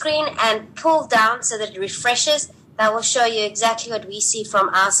top of the screen and pull down so that it refreshes. That will show you exactly what we see from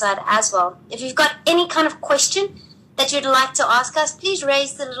our side as well. If you've got any kind of question that you'd like to ask us, please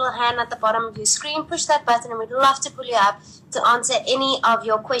raise the little hand at the bottom of your screen, push that button, and we'd love to pull you up to answer any of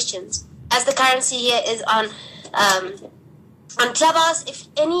your questions. As the currency here is on Clubhouse, if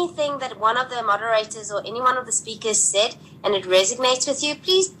anything that one of the moderators or any one of the speakers said and it resonates with you,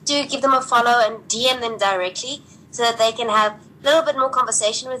 please do give them a follow and DM them directly so that they can have a little bit more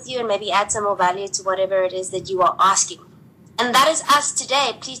conversation with you and maybe add some more value to whatever it is that you are asking. And that is us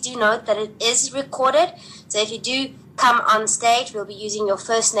today. Please do note that it is recorded. So if you do come on stage, we'll be using your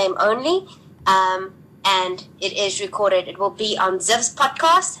first name only. And it is recorded. It will be on Ziv's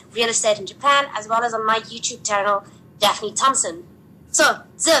podcast, Real Estate in Japan, as well as on my YouTube channel, Daphne Thompson. So,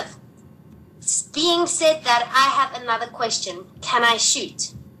 Ziv, being said that, I have another question. Can I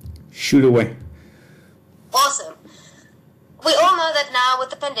shoot? Shoot away. Awesome. We all know that now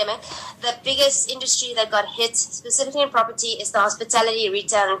with the pandemic, the biggest industry that got hit, specifically in property, is the hospitality,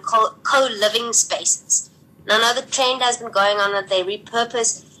 retail, and co-living spaces. Now, I know the trend has been going on that they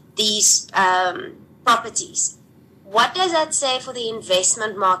repurpose these properties. What does that say for the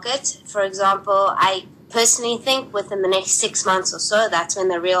investment market? For example, I personally think within the next 6 months or so, that's when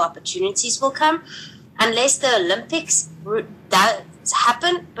the real opportunities will come, unless the Olympics does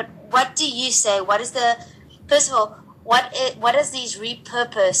happen. But what do you say? What is the, first of all, what does these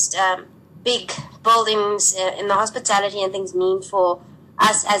repurposed big buildings in the hospitality and things mean for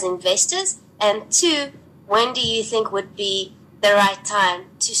us as investors? And two, when do you think would be the right time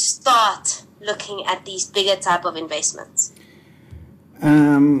to start looking at these bigger type of investments?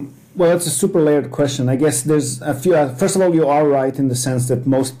 Well, it's a super layered question. I guess there's a few. First of all, you are right in the sense that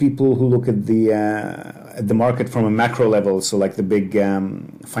most people who look at the market from a macro level, so like the big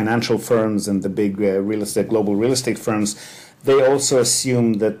financial firms and the big global real estate firms, they also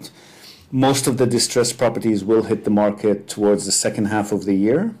assume that most of the distressed properties will hit the market towards the second half of the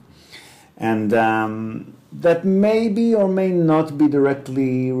year, and that may be or may not be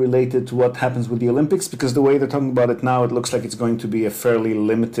directly related to what happens with the Olympics, because the way they're talking about it now, it looks like it's going to be a fairly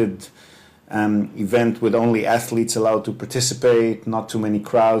limited event with only athletes allowed to participate, not too many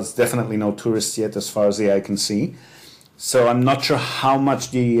crowds, definitely no tourists yet as far as the eye can see. So I'm not sure how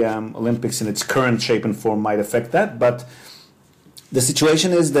much the Olympics in its current shape and form might affect that, but the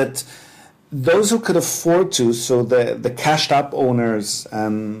situation is that those who could afford to, so the cashed up owners,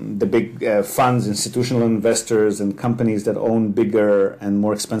 the big funds, institutional investors, and companies that own bigger and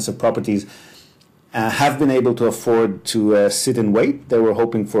more expensive properties have been able to afford to sit and wait. They were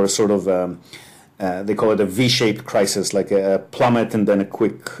hoping for a sort of, they call it a V-shaped crisis, like a plummet and then a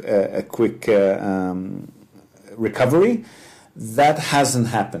quick recovery. That hasn't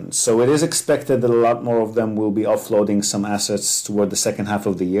happened. So it is expected that a lot more of them will be offloading some assets toward the second half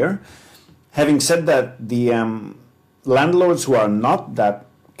of the year. Having said that, the landlords who are not that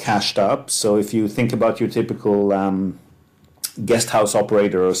cashed up, so if you think about your typical guest house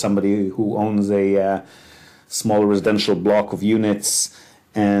operator or somebody who owns a small residential block of units,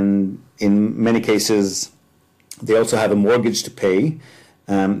 and in many cases they also have a mortgage to pay,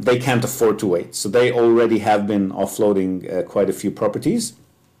 they can't afford to wait. So they already have been offloading quite a few properties.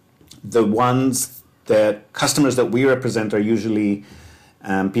 The customers that we represent are usually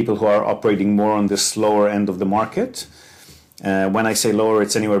people who are operating more on the slower end of the market. When I say lower,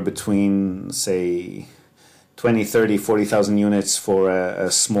 it's anywhere between, say, 20, 30, 40,000 units for a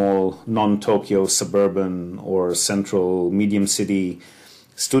small non-Tokyo suburban or central medium city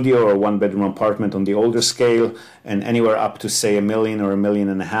studio or one-bedroom apartment on the older scale, and anywhere up to, say, $1 million or $1.5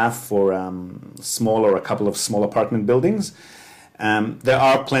 million for small or a couple of small apartment buildings. There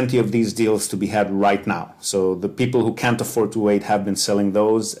are plenty of these deals to be had right now. So the people who can't afford to wait have been selling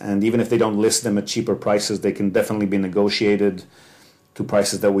those, and even if they don't list them at cheaper prices, they can definitely be negotiated to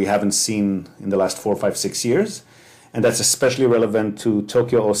prices that we haven't seen in the last 4, 5, 6 years. And that's especially relevant to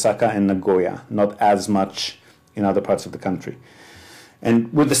Tokyo, Osaka, and Nagoya, not as much in other parts of the country.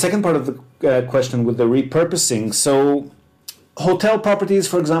 And with the second part of the question, with the repurposing, so hotel properties,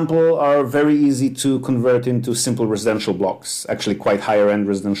 for example, are very easy to convert into simple residential blocks, actually quite higher-end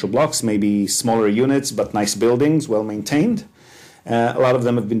residential blocks, maybe smaller units, but nice buildings, well-maintained. A lot of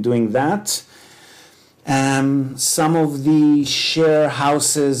them have been doing that. Some of the share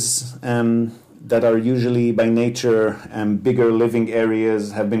houses that are usually by nature bigger living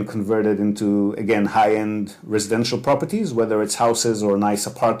areas have been converted into, again, high-end residential properties, whether it's houses or nice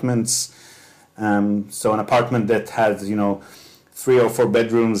apartments. So an apartment that has, 3 or 4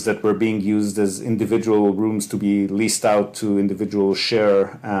 bedrooms that were being used as individual rooms to be leased out to individual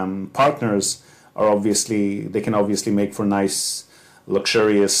share partners they can obviously make for nice,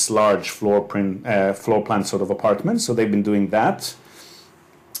 luxurious, large floor plan sort of apartments. So they've been doing that.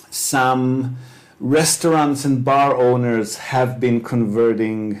 Some restaurants and bar owners have been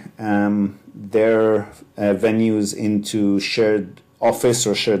converting their venues into shared office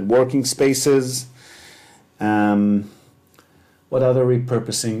or shared working spaces. What other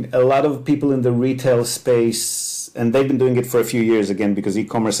repurposing? A lot of people in the retail space, and they've been doing it for a few years again because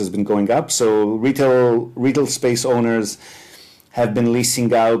e-commerce has been going up. So retail space owners have been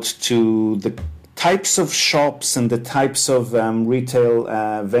leasing out to the types of shops and the types of retail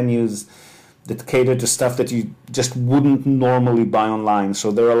venues that cater to stuff that you just wouldn't normally buy online.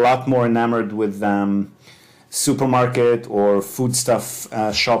 So they're a lot more enamored with supermarket or foodstuff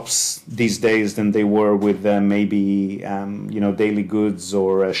shops these days than they were with maybe daily goods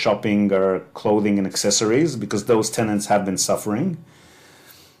or shopping or clothing and accessories, because those tenants have been suffering.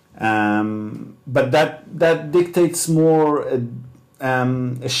 But that dictates more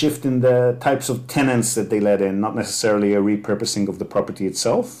a shift in the types of tenants that they let in, not necessarily a repurposing of the property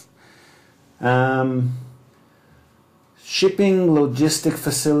itself. Shipping, logistic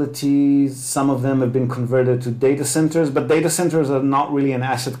facilities, some of them have been converted to data centers, but data centers are not really an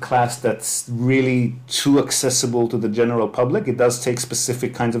asset class that's really too accessible to the general public. It does take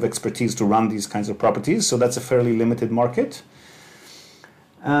specific kinds of expertise to run these kinds of properties, so that's a fairly limited market.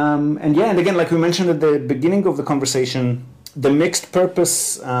 And again, like we mentioned at the beginning of the conversation, the mixed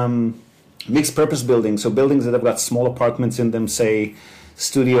purpose buildings, so buildings that have got small apartments in them, say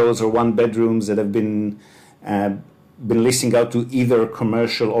studios or one bedrooms that have been leasing out to either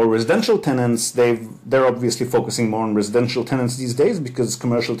commercial or residential tenants. They're obviously focusing more on residential tenants these days because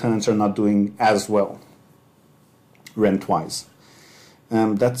commercial tenants are not doing as well rent-wise.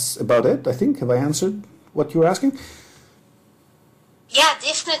 That's about it, I think. Have I answered what you were asking? Yeah,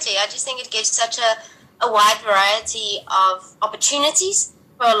 definitely. I just think it gives such a wide variety of opportunities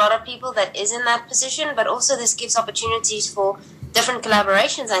for a lot of people that is in that position, but also this gives opportunities for different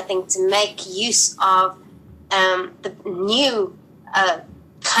collaborations, I think, to make use of the new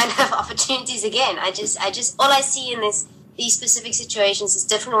kind of opportunities again. I just all I see in these specific situations is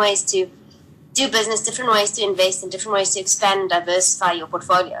different ways to do business, different ways to invest, and different ways to expand and diversify your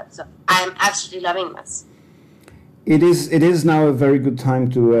portfolio. So I'm absolutely loving this. It is now a very good time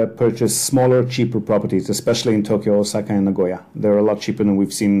to purchase smaller, cheaper properties, especially in Tokyo, Osaka, and Nagoya. They're a lot cheaper than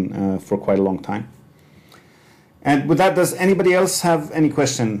we've seen for quite a long time. And with that, does anybody else have any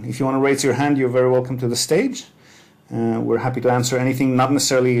question? If you want to raise your hand, you're very welcome to the stage. We're happy to answer anything not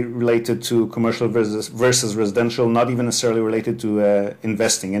necessarily related to commercial versus residential, not even necessarily related to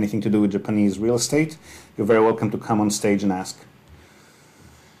investing, anything to do with Japanese real estate. You're very welcome to come on stage and ask.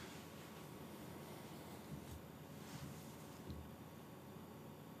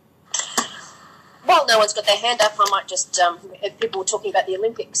 Well, no one's got their hand up. I might just, if people were talking about the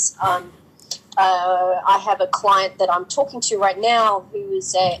Olympics. I have a client that I'm talking to right now who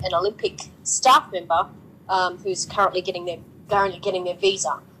is an Olympic staff member who's currently getting their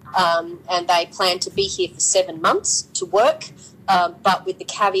visa, and they plan to be here for 7 months to work, but with the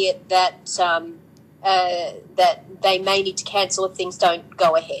caveat that that they may need to cancel if things don't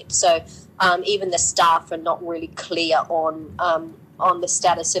go ahead. So even the staff are not really clear on the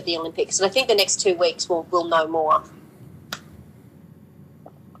status of the Olympics, and I think the next 2 weeks we'll know more.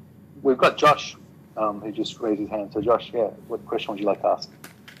 We've got Josh, who just raised his hand. So, Josh, what question would you like to ask?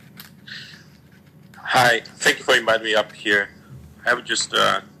 Hi, thank you for inviting me up here. I have just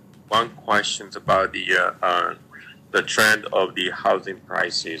one question about the trend of the housing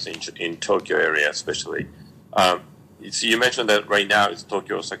prices in Tokyo area, especially. So you mentioned that right now it's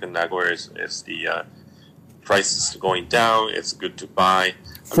Tokyo, Osaka, Nagoya is the prices going down. It's good to buy.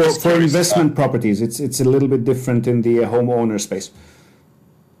 For investment properties, it's a little bit different in the homeowner space.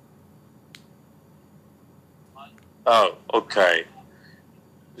 Oh, okay.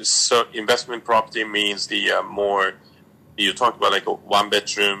 So investment property means the more, you talk about like a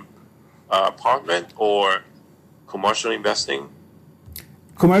one-bedroom apartment or commercial investing?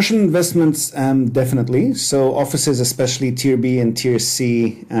 Commercial investments, definitely. So offices, especially Tier B and Tier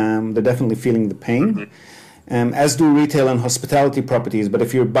C, they're definitely feeling the pain. Mm-hmm. As do retail and hospitality properties. But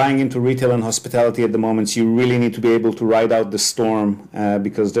if you're buying into retail and hospitality at the moment, you really need to be able to ride out the storm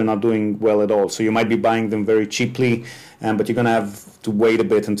because they're not doing well at all. So you might be buying them very cheaply, but you're going to have to wait a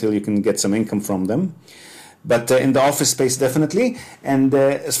bit until you can get some income from them. But in the office space, definitely. And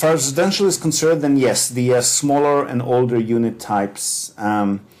as far as residential is concerned, then yes, the smaller and older unit types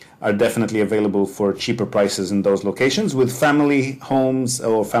are definitely available for cheaper prices in those locations. With family homes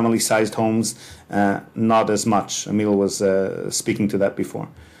or family-sized homes, not as much. Emil was speaking to that before.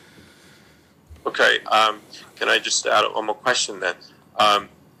 Okay. Can I just add one more question then?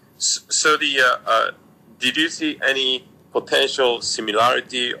 So did you see any potential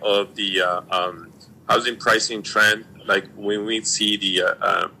similarity of the housing pricing trend, like when we see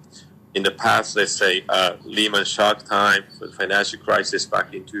the in the past, let's say Lehman shock time, the financial crisis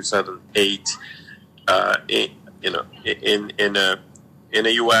back in 2008, in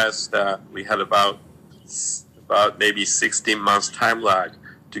the U.S. We had about maybe 16 months time lag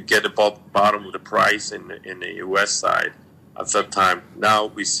to get the bottom of the price in the U.S. side at that time. Now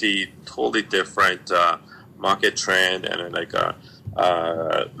we see totally different market trend, and like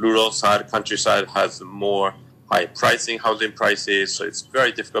rural side, countryside has more high pricing, housing prices, so it's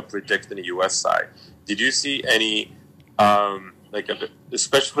very difficult to predict in the U.S. side. Did you see any,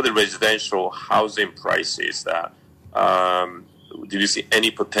 especially for the residential housing prices, that did you see any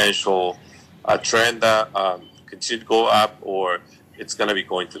potential trend that continue to go up, or it's going to be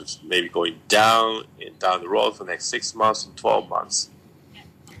going to maybe going down the road for the next 6 months and 12 months?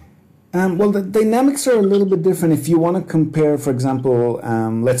 Well, the dynamics are a little bit different. If you want to compare, for example,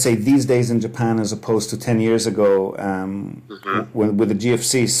 let's say these days in Japan as opposed to 10 years ago with the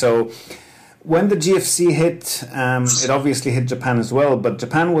GFC. So when the GFC hit, it obviously hit Japan as well, but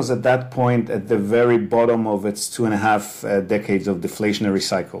Japan was at that point at the very bottom of its 2.5 decades of deflationary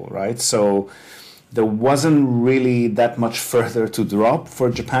cycle, right? So there wasn't really that much further to drop for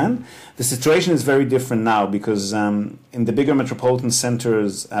Japan. The situation is very different now because in the bigger metropolitan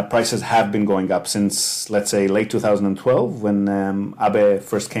centers, prices have been going up since, let's say, late 2012 when Abe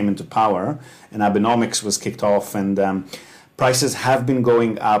first came into power and Abenomics was kicked off, and prices have been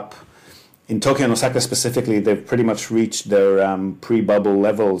going up. In Tokyo and Osaka specifically, they've pretty much reached their pre-bubble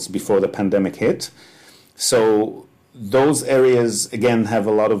levels before the pandemic hit. So those areas, again, have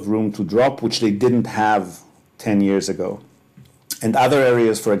a lot of room to drop, which they didn't have 10 years ago. And other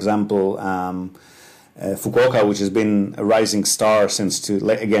areas, for example, Fukuoka, which has been a rising star since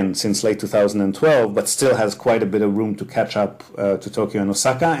late 2012, but still has quite a bit of room to catch up to Tokyo and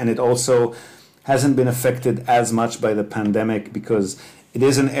Osaka. And it also hasn't been affected as much by the pandemic because it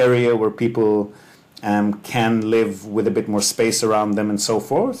is an area where people can live with a bit more space around them and so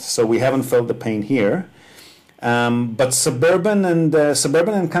forth. So we haven't felt the pain here. But suburban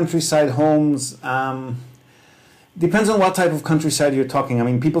and countryside homes, depends on what type of countryside you're talking. I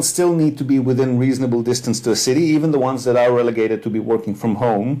mean, people still need to be within reasonable distance to a city, even the ones that are relegated to be working from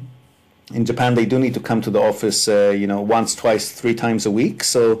home. In Japan, they do need to come to the office, once, twice, 3 times a week.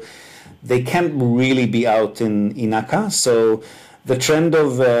 So they can't really be out in Inaka. So the trend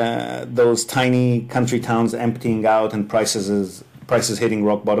of those tiny country towns emptying out and prices hitting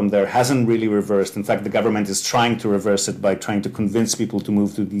rock bottom there hasn't really reversed. In fact, the government is trying to reverse it by trying to convince people to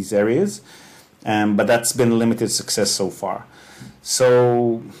move to these areas. But that's been limited success so far.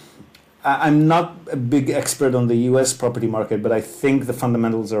 So I'm not a big expert on the U.S. property market, but I think the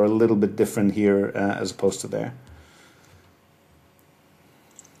fundamentals are a little bit different here as opposed to there.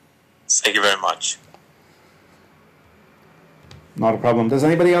 Thank you very much. Not a problem. Does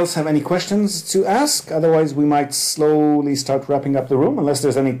anybody else have any questions to ask? Otherwise, we might slowly start wrapping up the room, unless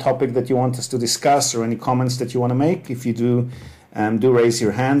there's any topic that you want us to discuss or any comments that you want to make. If you do raise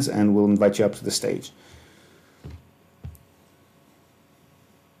your hands and we'll invite you up to the stage.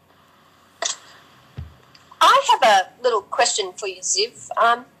 I have a little question for you, Ziv,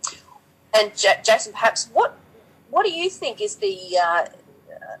 and Jason. Perhaps what do you think is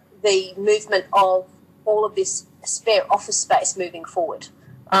the movement of all of this spare office space moving forward?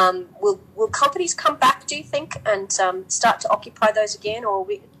 Will companies come back, do you think, and start to occupy those again, or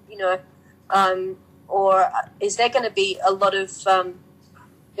or is there going to be a lot of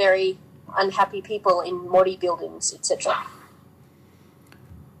very unhappy people in Mori buildings, etc.?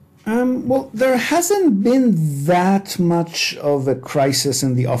 Well, there hasn't been that much of a crisis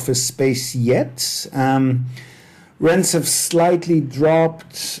in the office space yet. Rents have slightly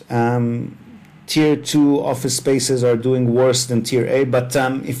dropped. Tier 2 office spaces are doing worse than Tier A. But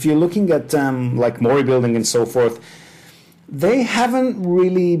if you're looking at like Mori building and so forth, they haven't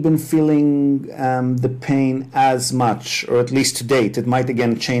really been feeling the pain as much, or at least to date. It might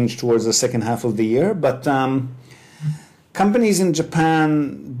again change towards the second half of the year. But companies in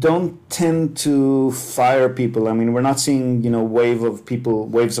Japan don't tend to fire people. I mean, we're not seeing waves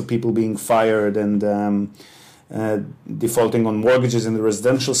of people being fired and defaulting on mortgages in the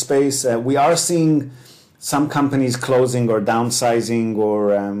residential space. We are seeing some companies closing or downsizing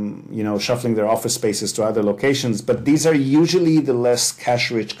or shuffling their office spaces to other locations, but these are usually the less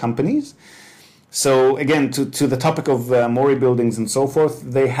cash-rich companies. So again, to the topic of Mori buildings and so forth,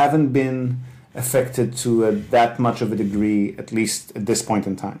 they haven't been affected to that much of a degree, at least at this point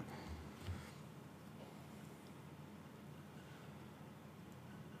in time.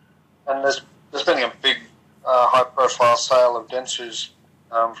 And there's been a big high-profile sale of Dentsu's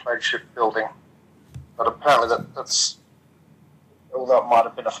flagship building. But apparently that's, although it might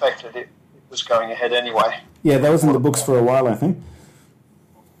have been affected, it was going ahead anyway. Yeah, that was in the books for a while, I think.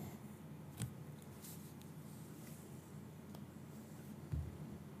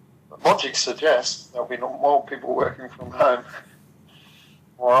 Logic suggests there'll be more people working from home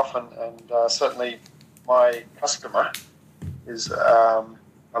more often, and certainly my customer is a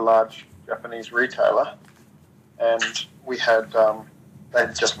large Japanese retailer, and we had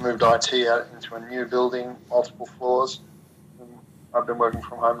they'd just moved IT out into a new building, multiple floors. And I've been working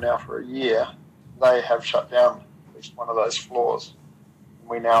from home now for a year. They have shut down at least one of those floors.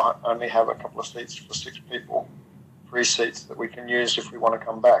 We now only have a couple of seats for 6 people. 3 seats that we can use if we want to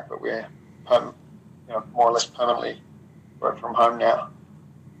come back, but we're more or less permanently work from home now.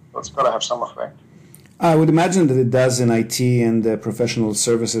 So it's got to have some effect. I would imagine that it does in IT and professional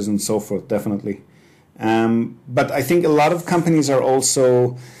services and so forth, definitely. But I think a lot of companies are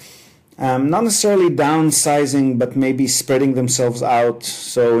also not necessarily downsizing, but maybe spreading themselves out.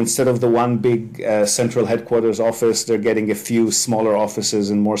 So instead of the one big central headquarters office, they're getting a few smaller offices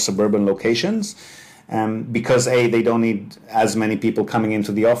in more suburban locations. Because A, they don't need as many people coming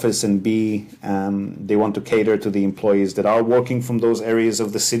into the office, and B, they want to cater to the employees that are working from those areas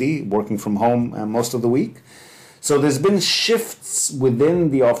of the city, working from home most of the week. So there's been shifts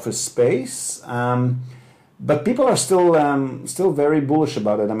within the office space, but people are still very bullish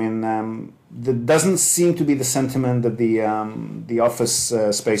about it. I mean, there doesn't seem to be the sentiment that the office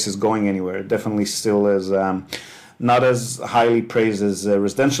space is going anywhere. It definitely still is. Not as highly praised as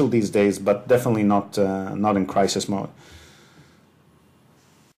residential these days, but definitely not in crisis mode.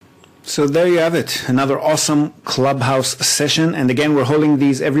 So there you have it, another awesome Clubhouse session. And again, we're holding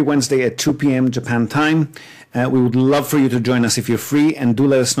these every Wednesday at 2 p.m. Japan time. We would love for you to join us if you're free, and do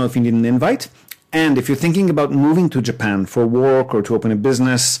let us know if you need an invite. And if you're thinking about moving to Japan for work or to open a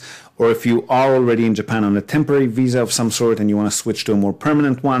business, or if you are already in Japan on a temporary visa of some sort and you want to switch to a more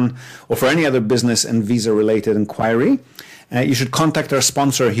permanent one, or for any other business and visa-related inquiry, you should contact our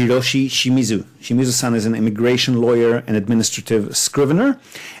sponsor, Hiroshi Shimizu. Shimizu-san is an immigration lawyer and administrative scrivener,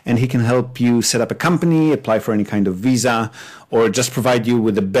 and he can help you set up a company, apply for any kind of visa, or just provide you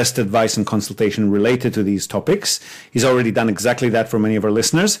with the best advice and consultation related to these topics. He's already done exactly that for many of our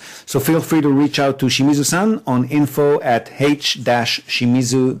listeners. So feel free to reach out to Shimizu-san on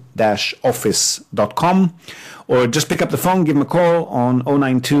info@h-shimizu-office.com, or just pick up the phone, give him a call on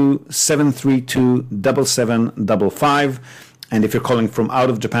 092-732-7755. And if you're calling from out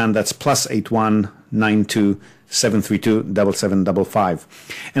of Japan, that's +81 92 732-7755.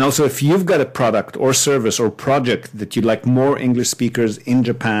 And also, if you've got a product or service or project that you'd like more English speakers in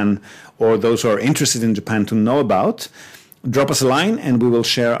Japan, or those who are interested in Japan, to know about, drop us a line and we will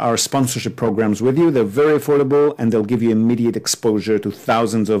share our sponsorship programs with you. They're very affordable, and they'll give you immediate exposure to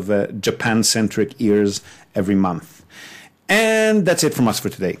thousands of Japan-centric ears every month. And that's it from us for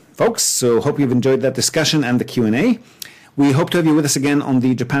today, folks. So hope you've enjoyed that discussion and the Q&A. We hope to have you with us again on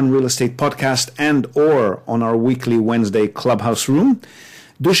the Japan Real Estate Podcast and or on our weekly Wednesday Clubhouse Room.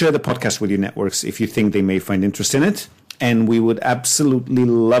 Do share the podcast with your networks if you think they may find interest in it. And we would absolutely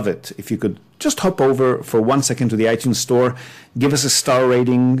love it if you could just hop over for 1 second to the iTunes store, give us a star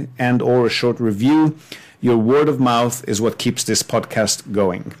rating and or a short review. Your word of mouth is what keeps this podcast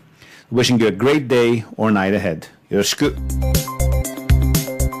going. Wishing you a great day or night ahead. Yoroshiku.